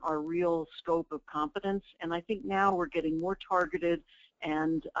in our real scope of competence. And I think now we're getting more targeted,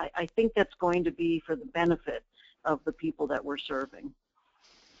 and I think that's going to be for the benefit of the people that we're serving.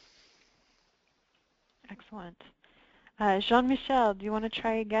 Excellent. Jean-Michel, do you want to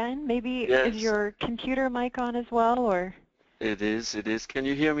try again? Maybe Yes. Is your computer mic on as well, or? It is. Can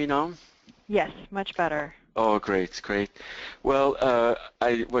you hear me now? Yes, much better. Oh, great. Well,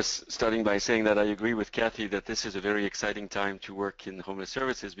 I was starting by saying that I agree with Kathy that this is a very exciting time to work in homeless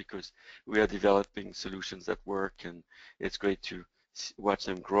services because we are developing solutions that work, and it's great to watch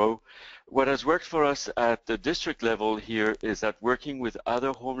them grow. What has worked for us at the district level here is that working with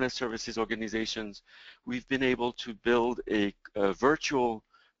other homeless services organizations, we've been able to build a virtual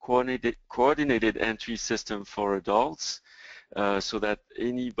coordinated entry system for adults. So that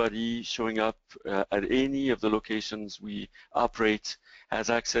anybody showing up at any of the locations we operate has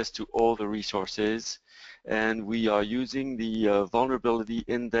access to all the resources. And we are using the Vulnerability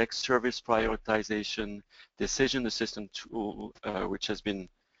Index Service Prioritization Decision Assistant tool, which has been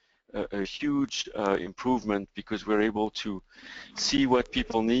a huge improvement because we're able to see what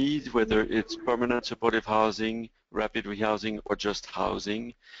people need, whether it's permanent supportive housing, rapid rehousing, or just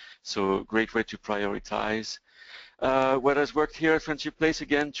housing. So a great way to prioritize. What has worked here at Friendship Place,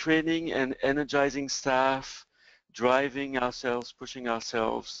 again, training and energizing staff, driving ourselves, pushing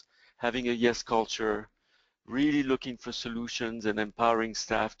ourselves, having a yes culture, really looking for solutions and empowering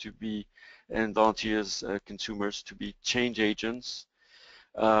staff to be, and volunteers, consumers, to be change agents,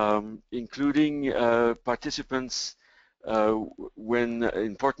 including participants when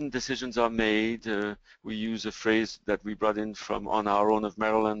important decisions are made. We use a phrase that we brought in from On Our Own of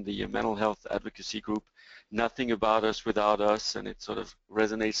Maryland, the mental health advocacy group, nothing about us without us, and it sort of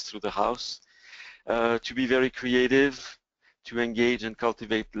resonates through the house. To be very creative, to engage and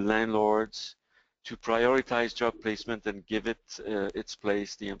cultivate landlords, to prioritize job placement and give it its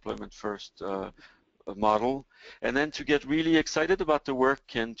place, the employment first model, and then to get really excited about the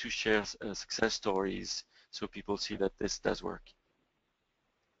work and to share success stories so people see that this does work.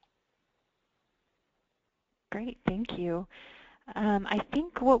 Great, thank you. I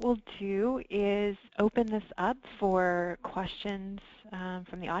think what we'll do is open this up for questions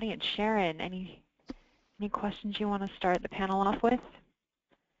from the audience. Sharon, any questions you want to start the panel off with?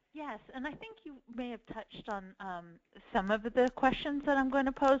 Yes, and I think you may have touched on some of the questions that I'm going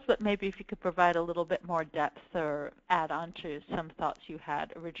to pose, but maybe if you could provide a little bit more depth or add on to some thoughts you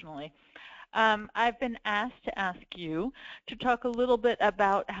had originally. I've been asked to ask you to talk a little bit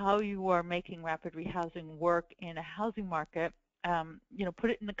about how you are making rapid rehousing work in a housing market. Put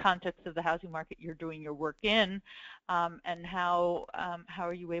it in the context of the housing market you're doing your work in, and how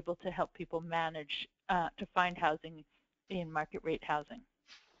are you able to help people manage to find housing in market rate housing,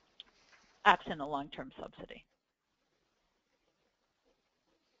 absent a long-term subsidy.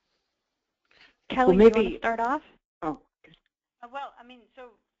 Kelly, well, maybe, do you want to start off? Oh. Well, so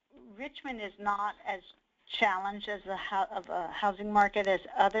Richmond is not as challenged as a housing market as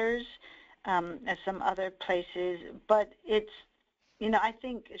others, as some other places, but it's, I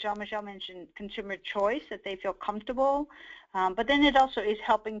think Jean-Michel mentioned consumer choice, that they feel comfortable, but then it also is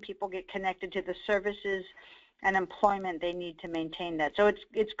helping people get connected to the services and employment they need to maintain that. So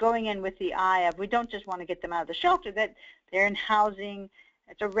it's going in with the eye of, we don't just want to get them out of the shelter, that they're in housing.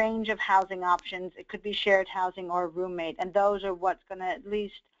 It's a range of housing options. It could be shared housing or a roommate, and those are what's going to at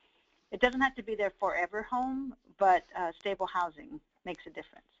least, it doesn't have to be their forever home, but stable housing makes a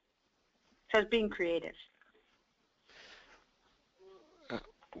difference. So it's being creative.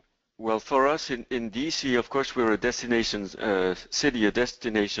 Well, for us in DC, of course, we're a destination city, a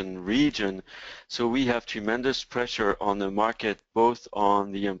destination region, so we have tremendous pressure on the market, both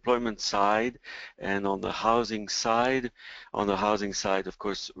on the employment side and on the housing side. On the housing side, of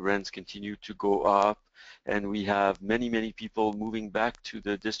course, rents continue to go up, and we have many, many people moving back to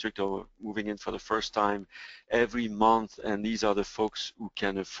the district or moving in for the first time every month, and these are the folks who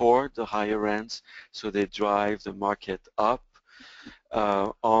can afford the higher rents, so they drive the market up.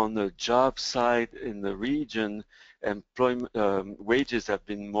 On the job side in the region, employment wages have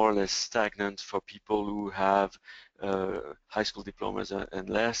been more or less stagnant for people who have high school diplomas and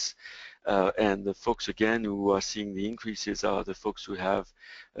less. And the folks again who are seeing the increases are the folks who have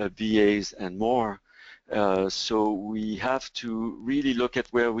BAs and more. So we have to really look at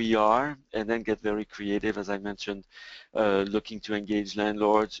where we are and then get very creative, as I mentioned, looking to engage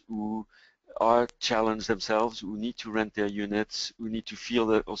landlords who are challenged themselves, who need to rent their units, who need to feel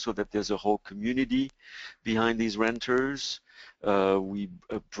that also that there's a whole community behind these renters. We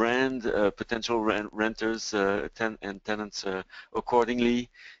brand potential renters and tenants accordingly.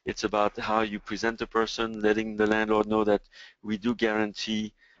 It's about how you present a person, letting the landlord know that we do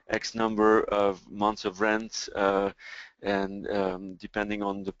guarantee X number of months of rent, and depending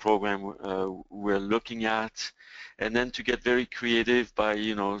on the program we're looking at, and then to get very creative by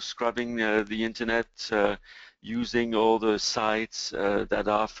scrubbing the internet, using all the sites that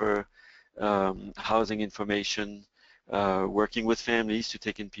offer housing information, working with families to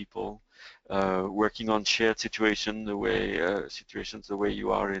take in people, working on shared situations the way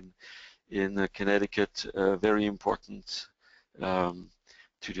you are in Connecticut. Very important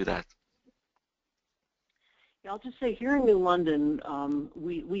to do that. I'll just say here in New London,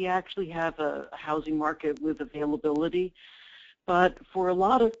 we actually have a housing market with availability, but for a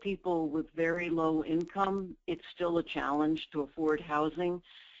lot of people with very low income, it's still a challenge to afford housing.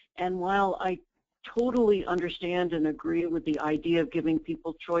 And while I totally understand and agree with the idea of giving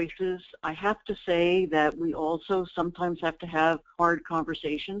people choices, I have to say that we also sometimes have to have hard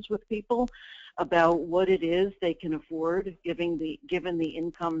conversations with people about what it is they can afford given the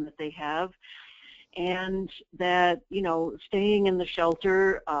income that they have. And that, staying in the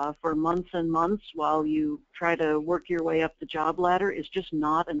shelter for months and months while you try to work your way up the job ladder is just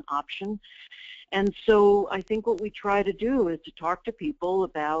not an option. And so I think what we try to do is to talk to people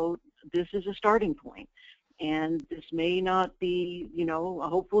about this is a starting point. And this may not be,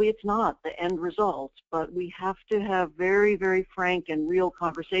 hopefully it's not the end result, but we have to have very, very frank and real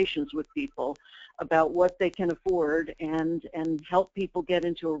conversations with people about what they can afford and help people get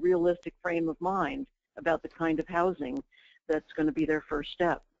into a realistic frame of mind about the kind of housing that's going to be their first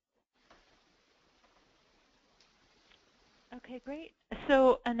step. Okay, great.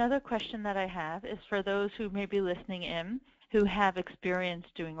 So another question that I have is for those who may be listening in who have experience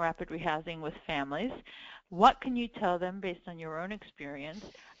doing rapid rehousing with families. What can you tell them based on your own experience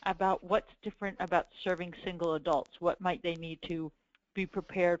about what's different about serving single adults? What might they need to be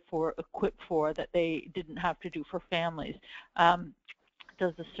prepared for, equipped for, that they didn't have to do for families?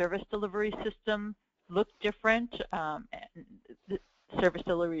 Does the service delivery system look different? The service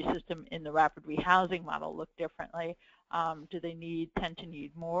delivery system in the rapid rehousing model look differently? Do they tend to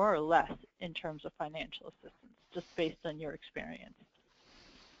need more or less in terms of financial assistance, just based on your experience?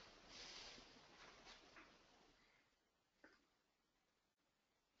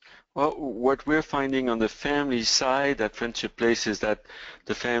 Well, what we're finding on the family side at Friendship Place is that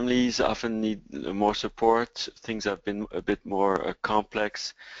the families often need more support. Things have been a bit more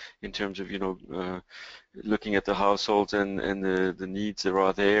complex in terms of, looking at the households and the needs that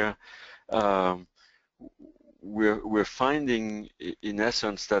are there. We're finding, in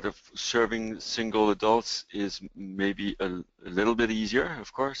essence, that of serving single adults is maybe a little bit easier,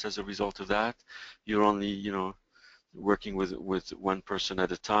 of course, as a result of that. You're only, working with one person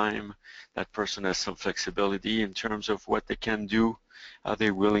at a time. That person has some flexibility in terms of what they can do. Are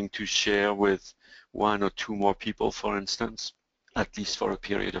they willing to share with one or two more people, for instance, at least for a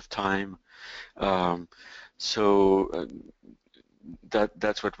period of time?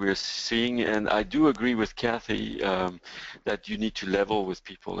 That's what we're seeing, and I do agree with Kathy that you need to level with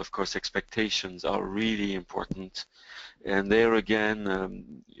people. Of course, expectations are really important. And there again,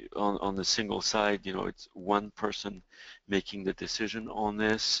 on the single side, it's one person making the decision on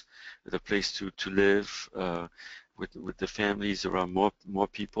this, the place to live. With the families, there are more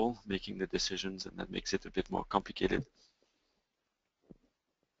people making the decisions, and that makes it a bit more complicated.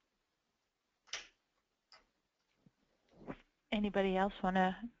 Anybody else want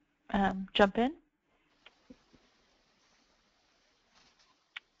to jump in?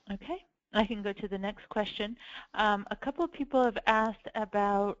 Okay. I can go to the next question. A couple of people have asked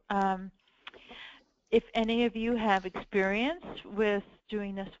about if any of you have experience with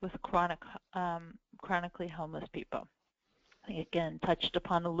doing this with chronically homeless people. Again, touched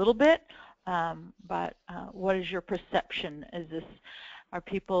upon a little bit, but what is your perception? Are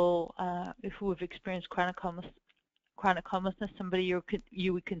people who have experienced chronic homelessness somebody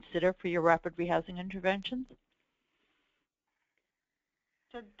you would consider for your rapid rehousing interventions?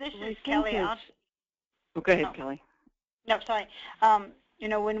 So this is Kelly. Go ahead, Kelly. No, sorry. You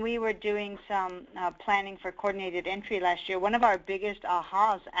know, when we were doing some planning for coordinated entry last year, one of our biggest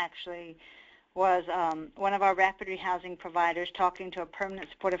ahas actually was one of our rapid rehousing providers talking to a permanent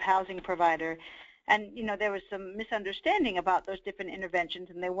supportive housing provider. And, you know, there was some misunderstanding about those different interventions,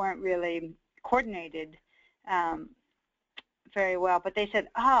 and they weren't really coordinated very well. But they said,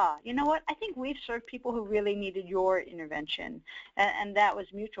 you know what, I think we've served people who really needed your intervention. And that was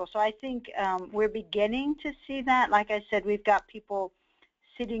mutual. So I think we're beginning to see that. Like I said, we've got people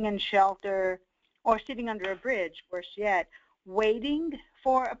sitting in shelter or sitting under a bridge, worse yet, waiting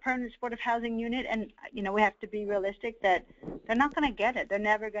for a permanent supportive housing unit. And, you know, we have to be realistic that they're not going to get it. They're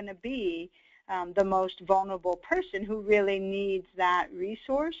never going to be the most vulnerable person who really needs that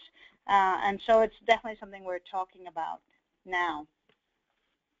resource. And so it's definitely something we're talking about now.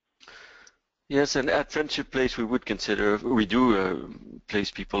 Yes, and at Friendship Place we do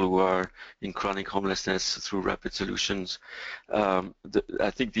place people who are in chronic homelessness through rapid solutions.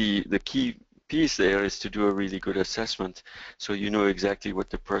 I think the key piece there is to do a really good assessment, so you know exactly what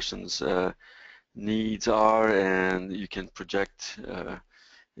the person's needs are, and you can project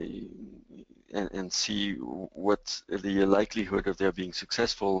and see what the likelihood of their being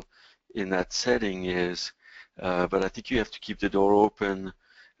successful in that setting is. But I think you have to keep the door open.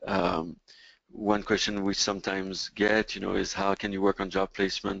 One question we sometimes get, you know, is how can you work on job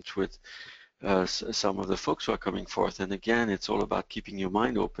placement with some of the folks who are coming forth? And again, it's all about keeping your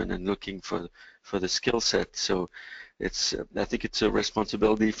mind open and looking for the skill set. So I think it's a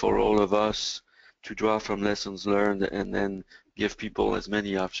responsibility for all of us to draw from lessons learned and then give people as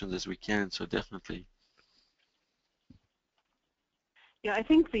many options as we can. So definitely. Yeah, I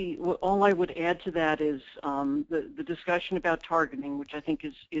think all I would add to that is the discussion about targeting, which I think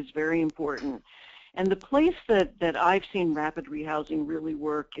is very important. And the place that I've seen rapid rehousing really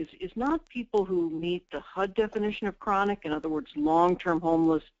work is not people who meet the HUD definition of chronic, in other words, long-term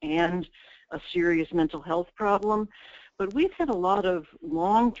homeless and a serious mental health problem, but we've had a lot of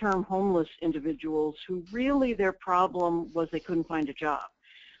long-term homeless individuals who really their problem was they couldn't find a job.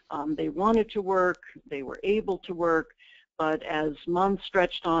 They wanted to work, they were able to work, but as months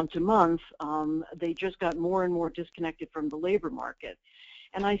stretched on to months, they just got more and more disconnected from the labor market.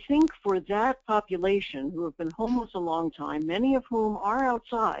 And I think for that population who have been homeless a long time, many of whom are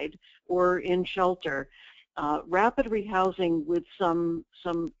outside or in shelter, rapid rehousing with some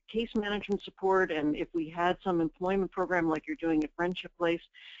case management support, and if we had some employment program like you're doing at Friendship Place,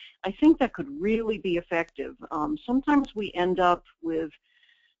 I think that could really be effective. Sometimes we end up with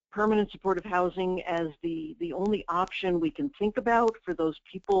permanent supportive housing as the only option we can think about for those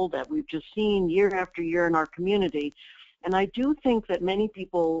people that we've just seen year after year in our community. And I do think that many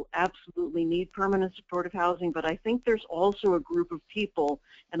people absolutely need permanent supportive housing, but I think there's also a group of people,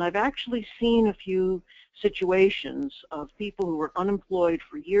 and I've actually seen a few situations of people who were unemployed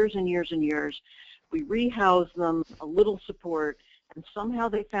for years and years and years. We rehoused them, a little support, and somehow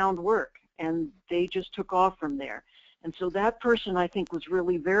they found work, and they just took off from there. And so that person, I think, was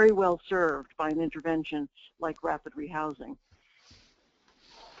really very well served by an intervention like rapid rehousing.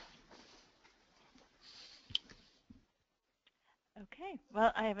 Okay,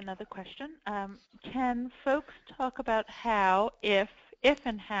 well, I have another question. Can folks talk about how, if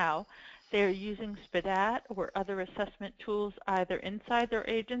and how, they're using SPDAT or other assessment tools either inside their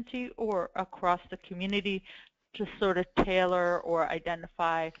agency or across the community to sort of tailor or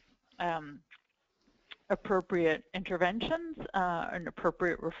identify appropriate interventions and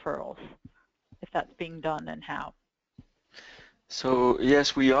appropriate referrals, if that's being done and how? So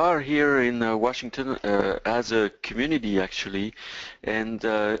yes, we are here in Washington as a community actually, and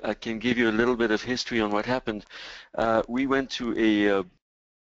I can give you a little bit of history on what happened. We went to a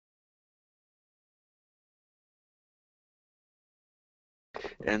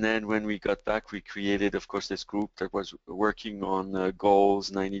and then when we got back, we created, of course, this group that was working on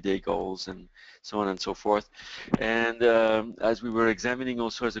goals, 90-day goals, and so on and so forth. And as we were examining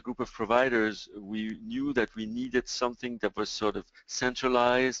also as a group of providers, we knew that we needed something that was sort of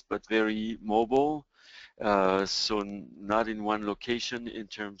centralized but very mobile. So not in one location in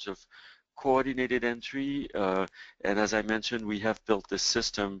terms of coordinated entry. And as I mentioned, we have built this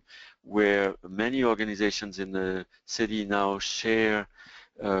system where many organizations in the city now share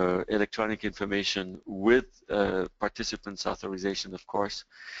electronic information with participants' authorization, of course,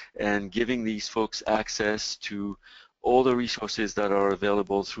 and giving these folks access to all the resources that are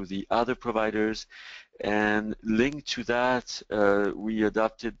available through the other providers. And linked to that, we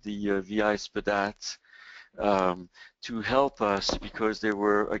adopted the VI SPDAT to help us, because there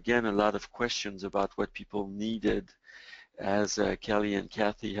were, again, a lot of questions about what people needed. As Kelly and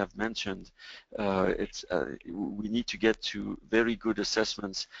Kathy have mentioned, we need to get to very good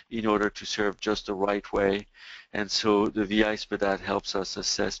assessments in order to serve just the right way. And so the VI SPDAT helps us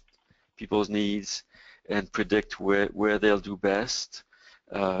assess people's needs and predict where they'll do best.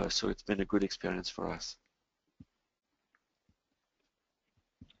 So it's been a good experience for us.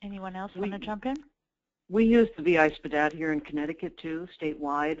 Anyone else want to jump in? We use the VI SPDAT here in Connecticut too,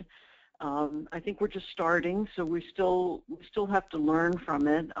 statewide. I think we're just starting, so we still have to learn from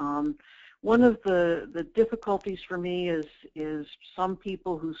it. One of the difficulties for me is some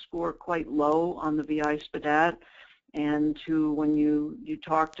people who score quite low on the VI SPDAT, and who, when you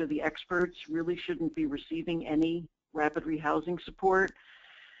talk to the experts, really shouldn't be receiving any rapid rehousing support.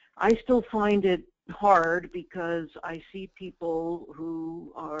 I still find it hard because I see people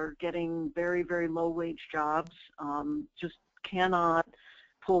who are getting very, very low wage jobs, just cannot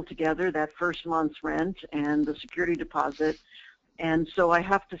pull together that first month's rent and the security deposit. And so I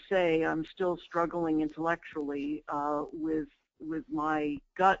have to say I'm still struggling intellectually with my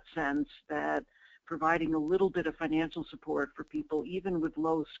gut sense that providing a little bit of financial support for people, even with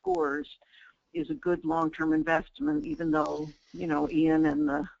low scores, is a good long-term investment, even though, you know, Ian and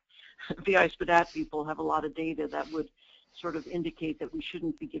the VI SPDAT people have a lot of data that would sort of indicate that we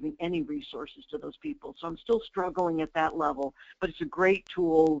shouldn't be giving any resources to those people. So I'm still struggling at that level, but it's a great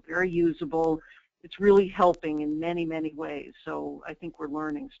tool, very usable. It's really helping in many, many ways. So I think we're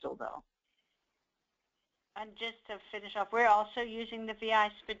learning still, though. And just to finish off, we're also using the VI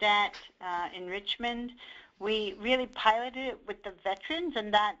SPDAT in Richmond. We really piloted it with the veterans,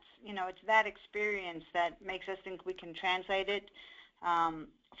 and that's, you know, it's that experience that makes us think we can translate it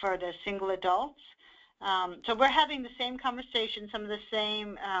for the single adults. So we're having the same conversation, some of the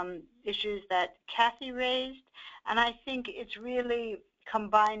same issues that Kathy raised, and I think it's really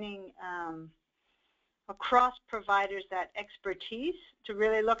combining across providers that expertise to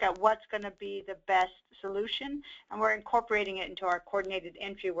really look at what's going to be the best solution, and we're incorporating it into our coordinated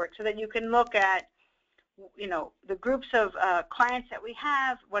entry work so that you can look at, you know, the groups of clients that we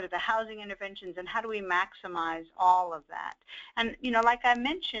have, what are the housing interventions, and how do we maximize all of that. And, you know, like I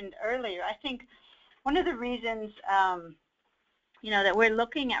mentioned earlier, I think one of the reasons, you know, that we're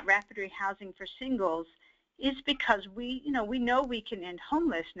looking at rapid rehousing for singles is because we know we can end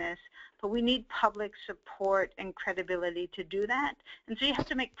homelessness, but we need public support and credibility to do that. And so you have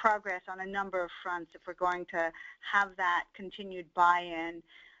to make progress on a number of fronts if we're going to have that continued buy-in.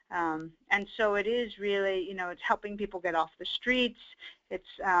 And so it is really, you know, it's helping people get off the streets.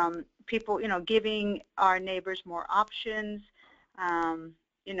 It's people, you know, giving our neighbors more options,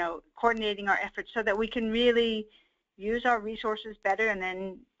 you know, coordinating our efforts so that we can really use our resources better, and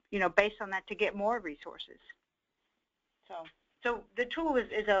then, you know, based on that, to get more resources. So the tool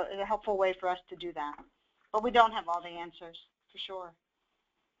is a helpful way for us to do that. But we don't have all the answers, for sure.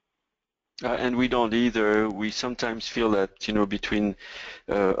 And we don't either. We sometimes feel that, you know, between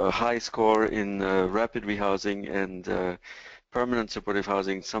a high score in rapid rehousing and permanent supportive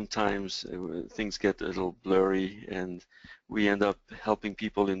housing, sometimes things get a little blurry, and we end up helping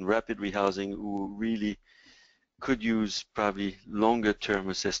people in rapid rehousing who really could use probably longer term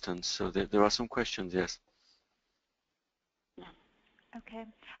assistance. So there are some questions, yes. Okay.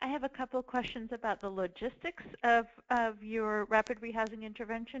 I have a couple of questions about the logistics of your rapid rehousing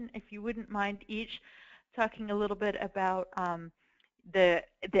intervention. If you wouldn't mind each talking a little bit about the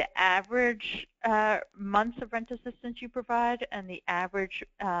average months of rent assistance you provide, and the average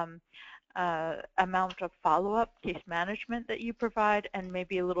amount of follow-up case management that you provide, and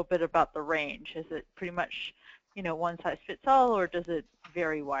maybe a little bit about the range. Is it pretty much, you know, one size fits all, or does it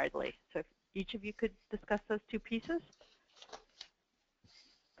vary widely? So if each of you could discuss those two pieces.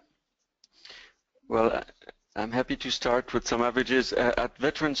 Well, I'm happy to start with some averages. At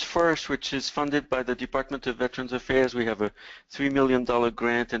Veterans First, which is funded by the Department of Veterans Affairs, we have a $3 million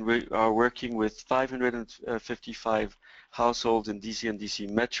grant, and we are working with 555 households in DC and DC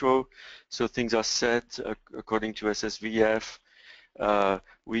Metro. So things are set according to SSVF.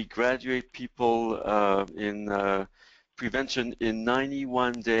 We graduate people in prevention in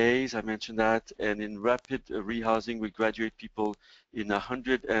 91 days, I mentioned that, and in rapid rehousing, we graduate people in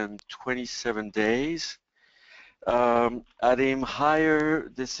 127 days. At Aim Higher,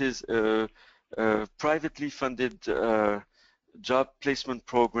 this is a privately funded job placement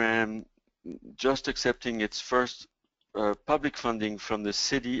program, just accepting its first public funding from the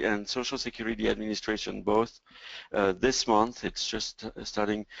city and Social Security Administration both this month. It's just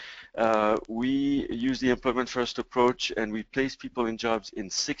starting. We use the employment first approach, and we place people in jobs in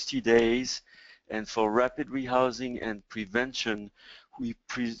 60 days. And for rapid rehousing and prevention, we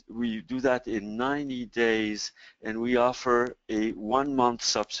do that in 90 days, and we offer a 1-month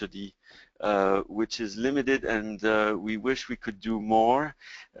subsidy, which is limited, and we wish we could do more,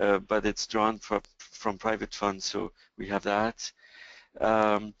 but it's drawn from private funds, so we have that.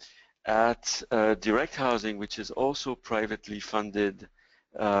 At direct housing, which is also privately funded,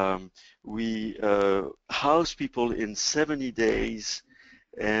 we house people in 70 days,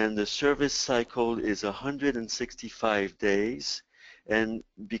 and the service cycle is 165 days. And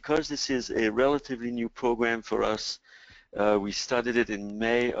because this is a relatively new program for us, we started it in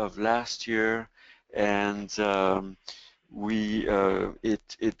May of last year, and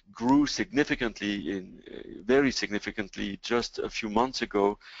it grew significantly, very significantly, just a few months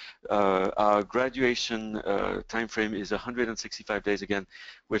ago. Our graduation time frame is 165 days again.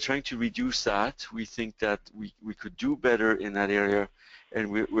 We're trying to reduce that. We think that we could do better in that area, and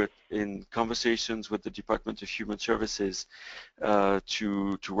we're in conversations with the Department of Human Services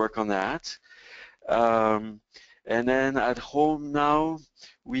to work on that. And then at Home Now,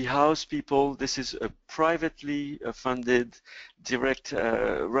 we house people. This is a privately funded direct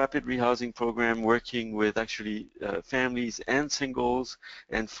rapid rehousing program working with actually families and singles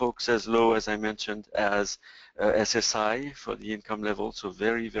and folks as low, as I mentioned, as SSI for the income level, so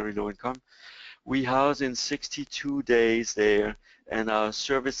very, very low income. We house in 62 days there, and our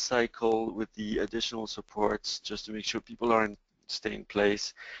service cycle with the additional supports, just to make sure people are stay in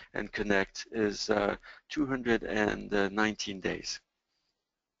place and connect, is 219 days.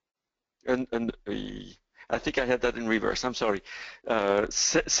 And I think I had that in reverse. I'm sorry.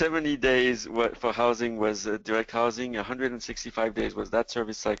 70 days for housing was direct housing. 165 days was that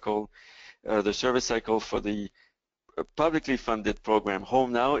service cycle. The service cycle for the publicly funded program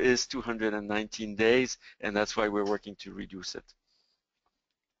Home Now is 219 days, and that's why we're working to reduce it.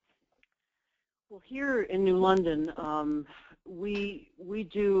 Well, here in New London, we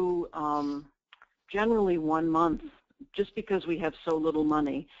do generally 1 month, just because we have so little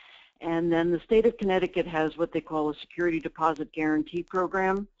money. And then the state of Connecticut has what they call a security deposit guarantee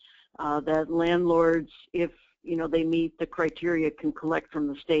program that landlords, if they meet the criteria, can collect from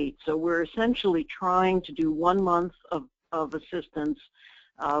the state. So we're essentially trying to do 1 month of assistance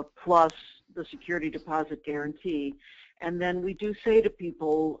plus the security deposit guarantee. And then we do say to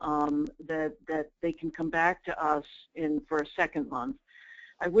people that they can come back to us for a second month.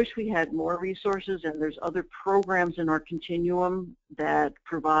 I wish we had more resources, and there's other programs in our continuum that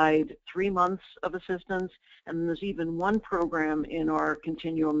provide 3 months of assistance, and there's even one program in our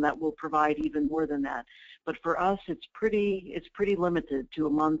continuum that will provide even more than that. But for us, it's pretty limited to a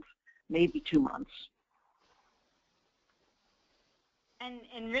month, maybe 2 months. And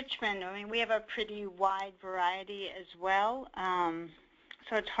in Richmond, I mean, we have a pretty wide variety as well.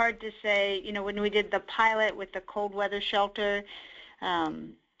 So it's hard to say, when we did the pilot with the cold weather shelter,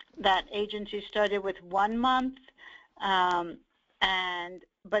 that agency started with 1 month,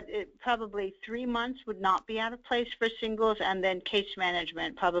 but probably 3 months would not be out of place for singles, and then case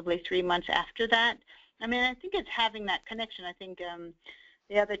management probably 3 months after that. I mean, I think it's having that connection. I think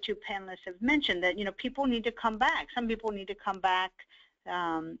the other two panelists have mentioned that, people need to come back. Some people need to come back.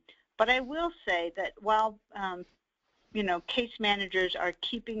 But I will say that while, case managers are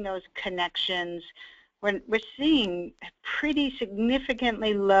keeping those connections, we're seeing pretty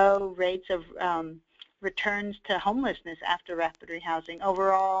significantly low rates of returns to homelessness after rapid rehousing.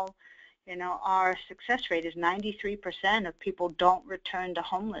 Overall, our success rate is 93% of people don't return to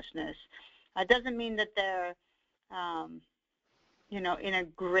homelessness. It doesn't mean that they're, in a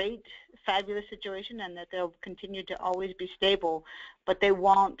great, fabulous situation and that they'll continue to always be stable, but they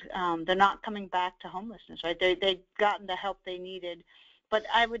won't, they're not coming back to homelessness, right? They've gotten the help they needed. But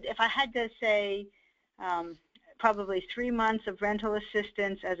if I had to say, probably 3 months of rental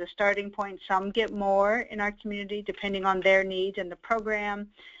assistance as a starting point. Some get more in our community depending on their needs and the program,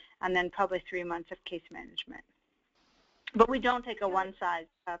 and then probably 3 months of case management. But we don't take a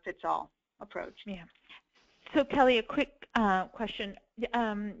one-size-fits-all approach. Yeah. So Kelly, a quick question.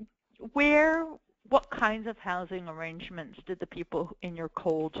 What kinds of housing arrangements did the people in your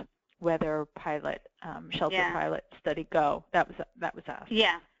cold weather pilot, shelter pilot study go? That was asked.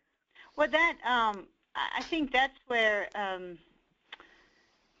 Yeah. Well, I think that's where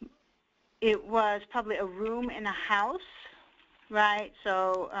it was probably a room in a house, right?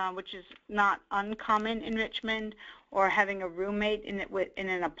 So, which is not uncommon in Richmond, or having a roommate in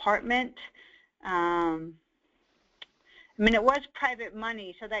an apartment. I mean, it was private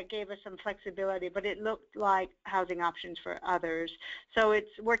money, so that gave us some flexibility, but it looked like housing options for others. So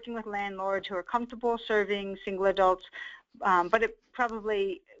it's working with landlords who are comfortable serving single adults, but it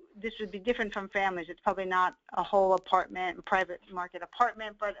probably, this would be different from families. It's probably not a whole apartment, a private market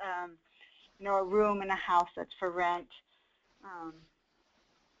apartment, but you know, a room in a house that's for rent.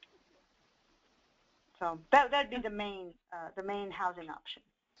 So that'd be the main housing option.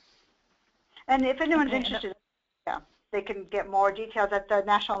 And if anyone's interested, yeah, they can get more details at the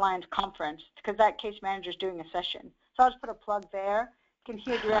National Alliance Conference, because that case manager is doing a session. So I'll just put a plug there. You can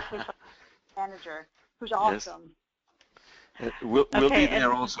hear directly from the manager, who's awesome. Yes. We'll be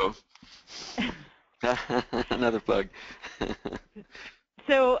there also. Another plug.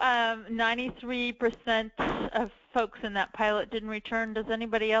 So 93% of folks in that pilot didn't return. Does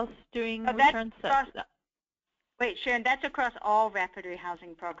anybody else doing return sets? Wait, Sharon, that's across all rapid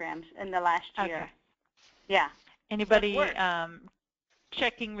rehousing programs in the last year. Okay. Yeah. Anybody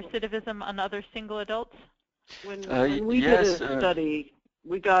checking recidivism on other single adults? When we did a study,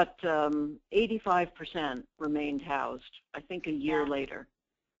 we got 85% remained housed, I think a year later.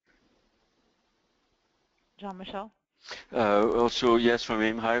 Jean-Michel? Also, yes, from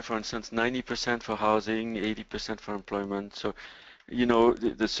aim high, for instance, 90% for housing, 80% for employment. So, you know,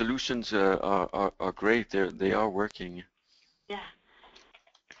 the solutions are great. They are working. Yeah.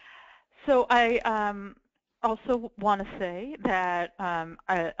 So I also want to say that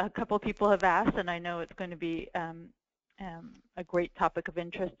a couple of people have asked, and I know it's going to be a great topic of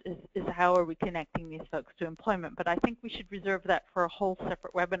interest, is how are we connecting these folks to employment? But I think we should reserve that for a whole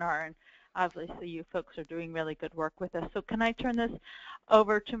separate webinar, and obviously you folks are doing really good work with us. So can I turn this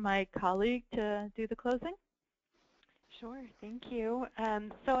over to my colleague to do the closing? Sure, thank you.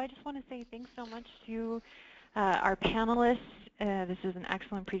 So I just want to say thanks so much to our panelists. This is an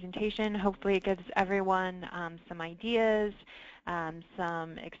excellent presentation. Hopefully it gives everyone some ideas,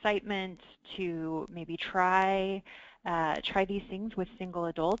 some excitement to maybe try these things with single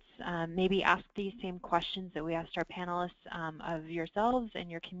adults. Maybe ask these same questions that we asked our panelists of yourselves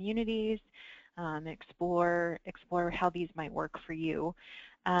and your communities. Explore how these might work for you.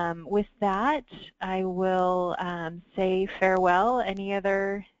 With that, I will say farewell. Any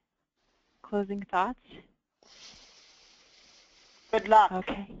other closing thoughts? Good luck.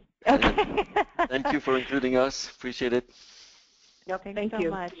 Okay. Okay. Thank you for including us. Appreciate it. Yep, Thanks thank so you.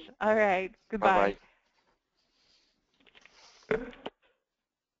 much. All right. Goodbye. Bye-bye.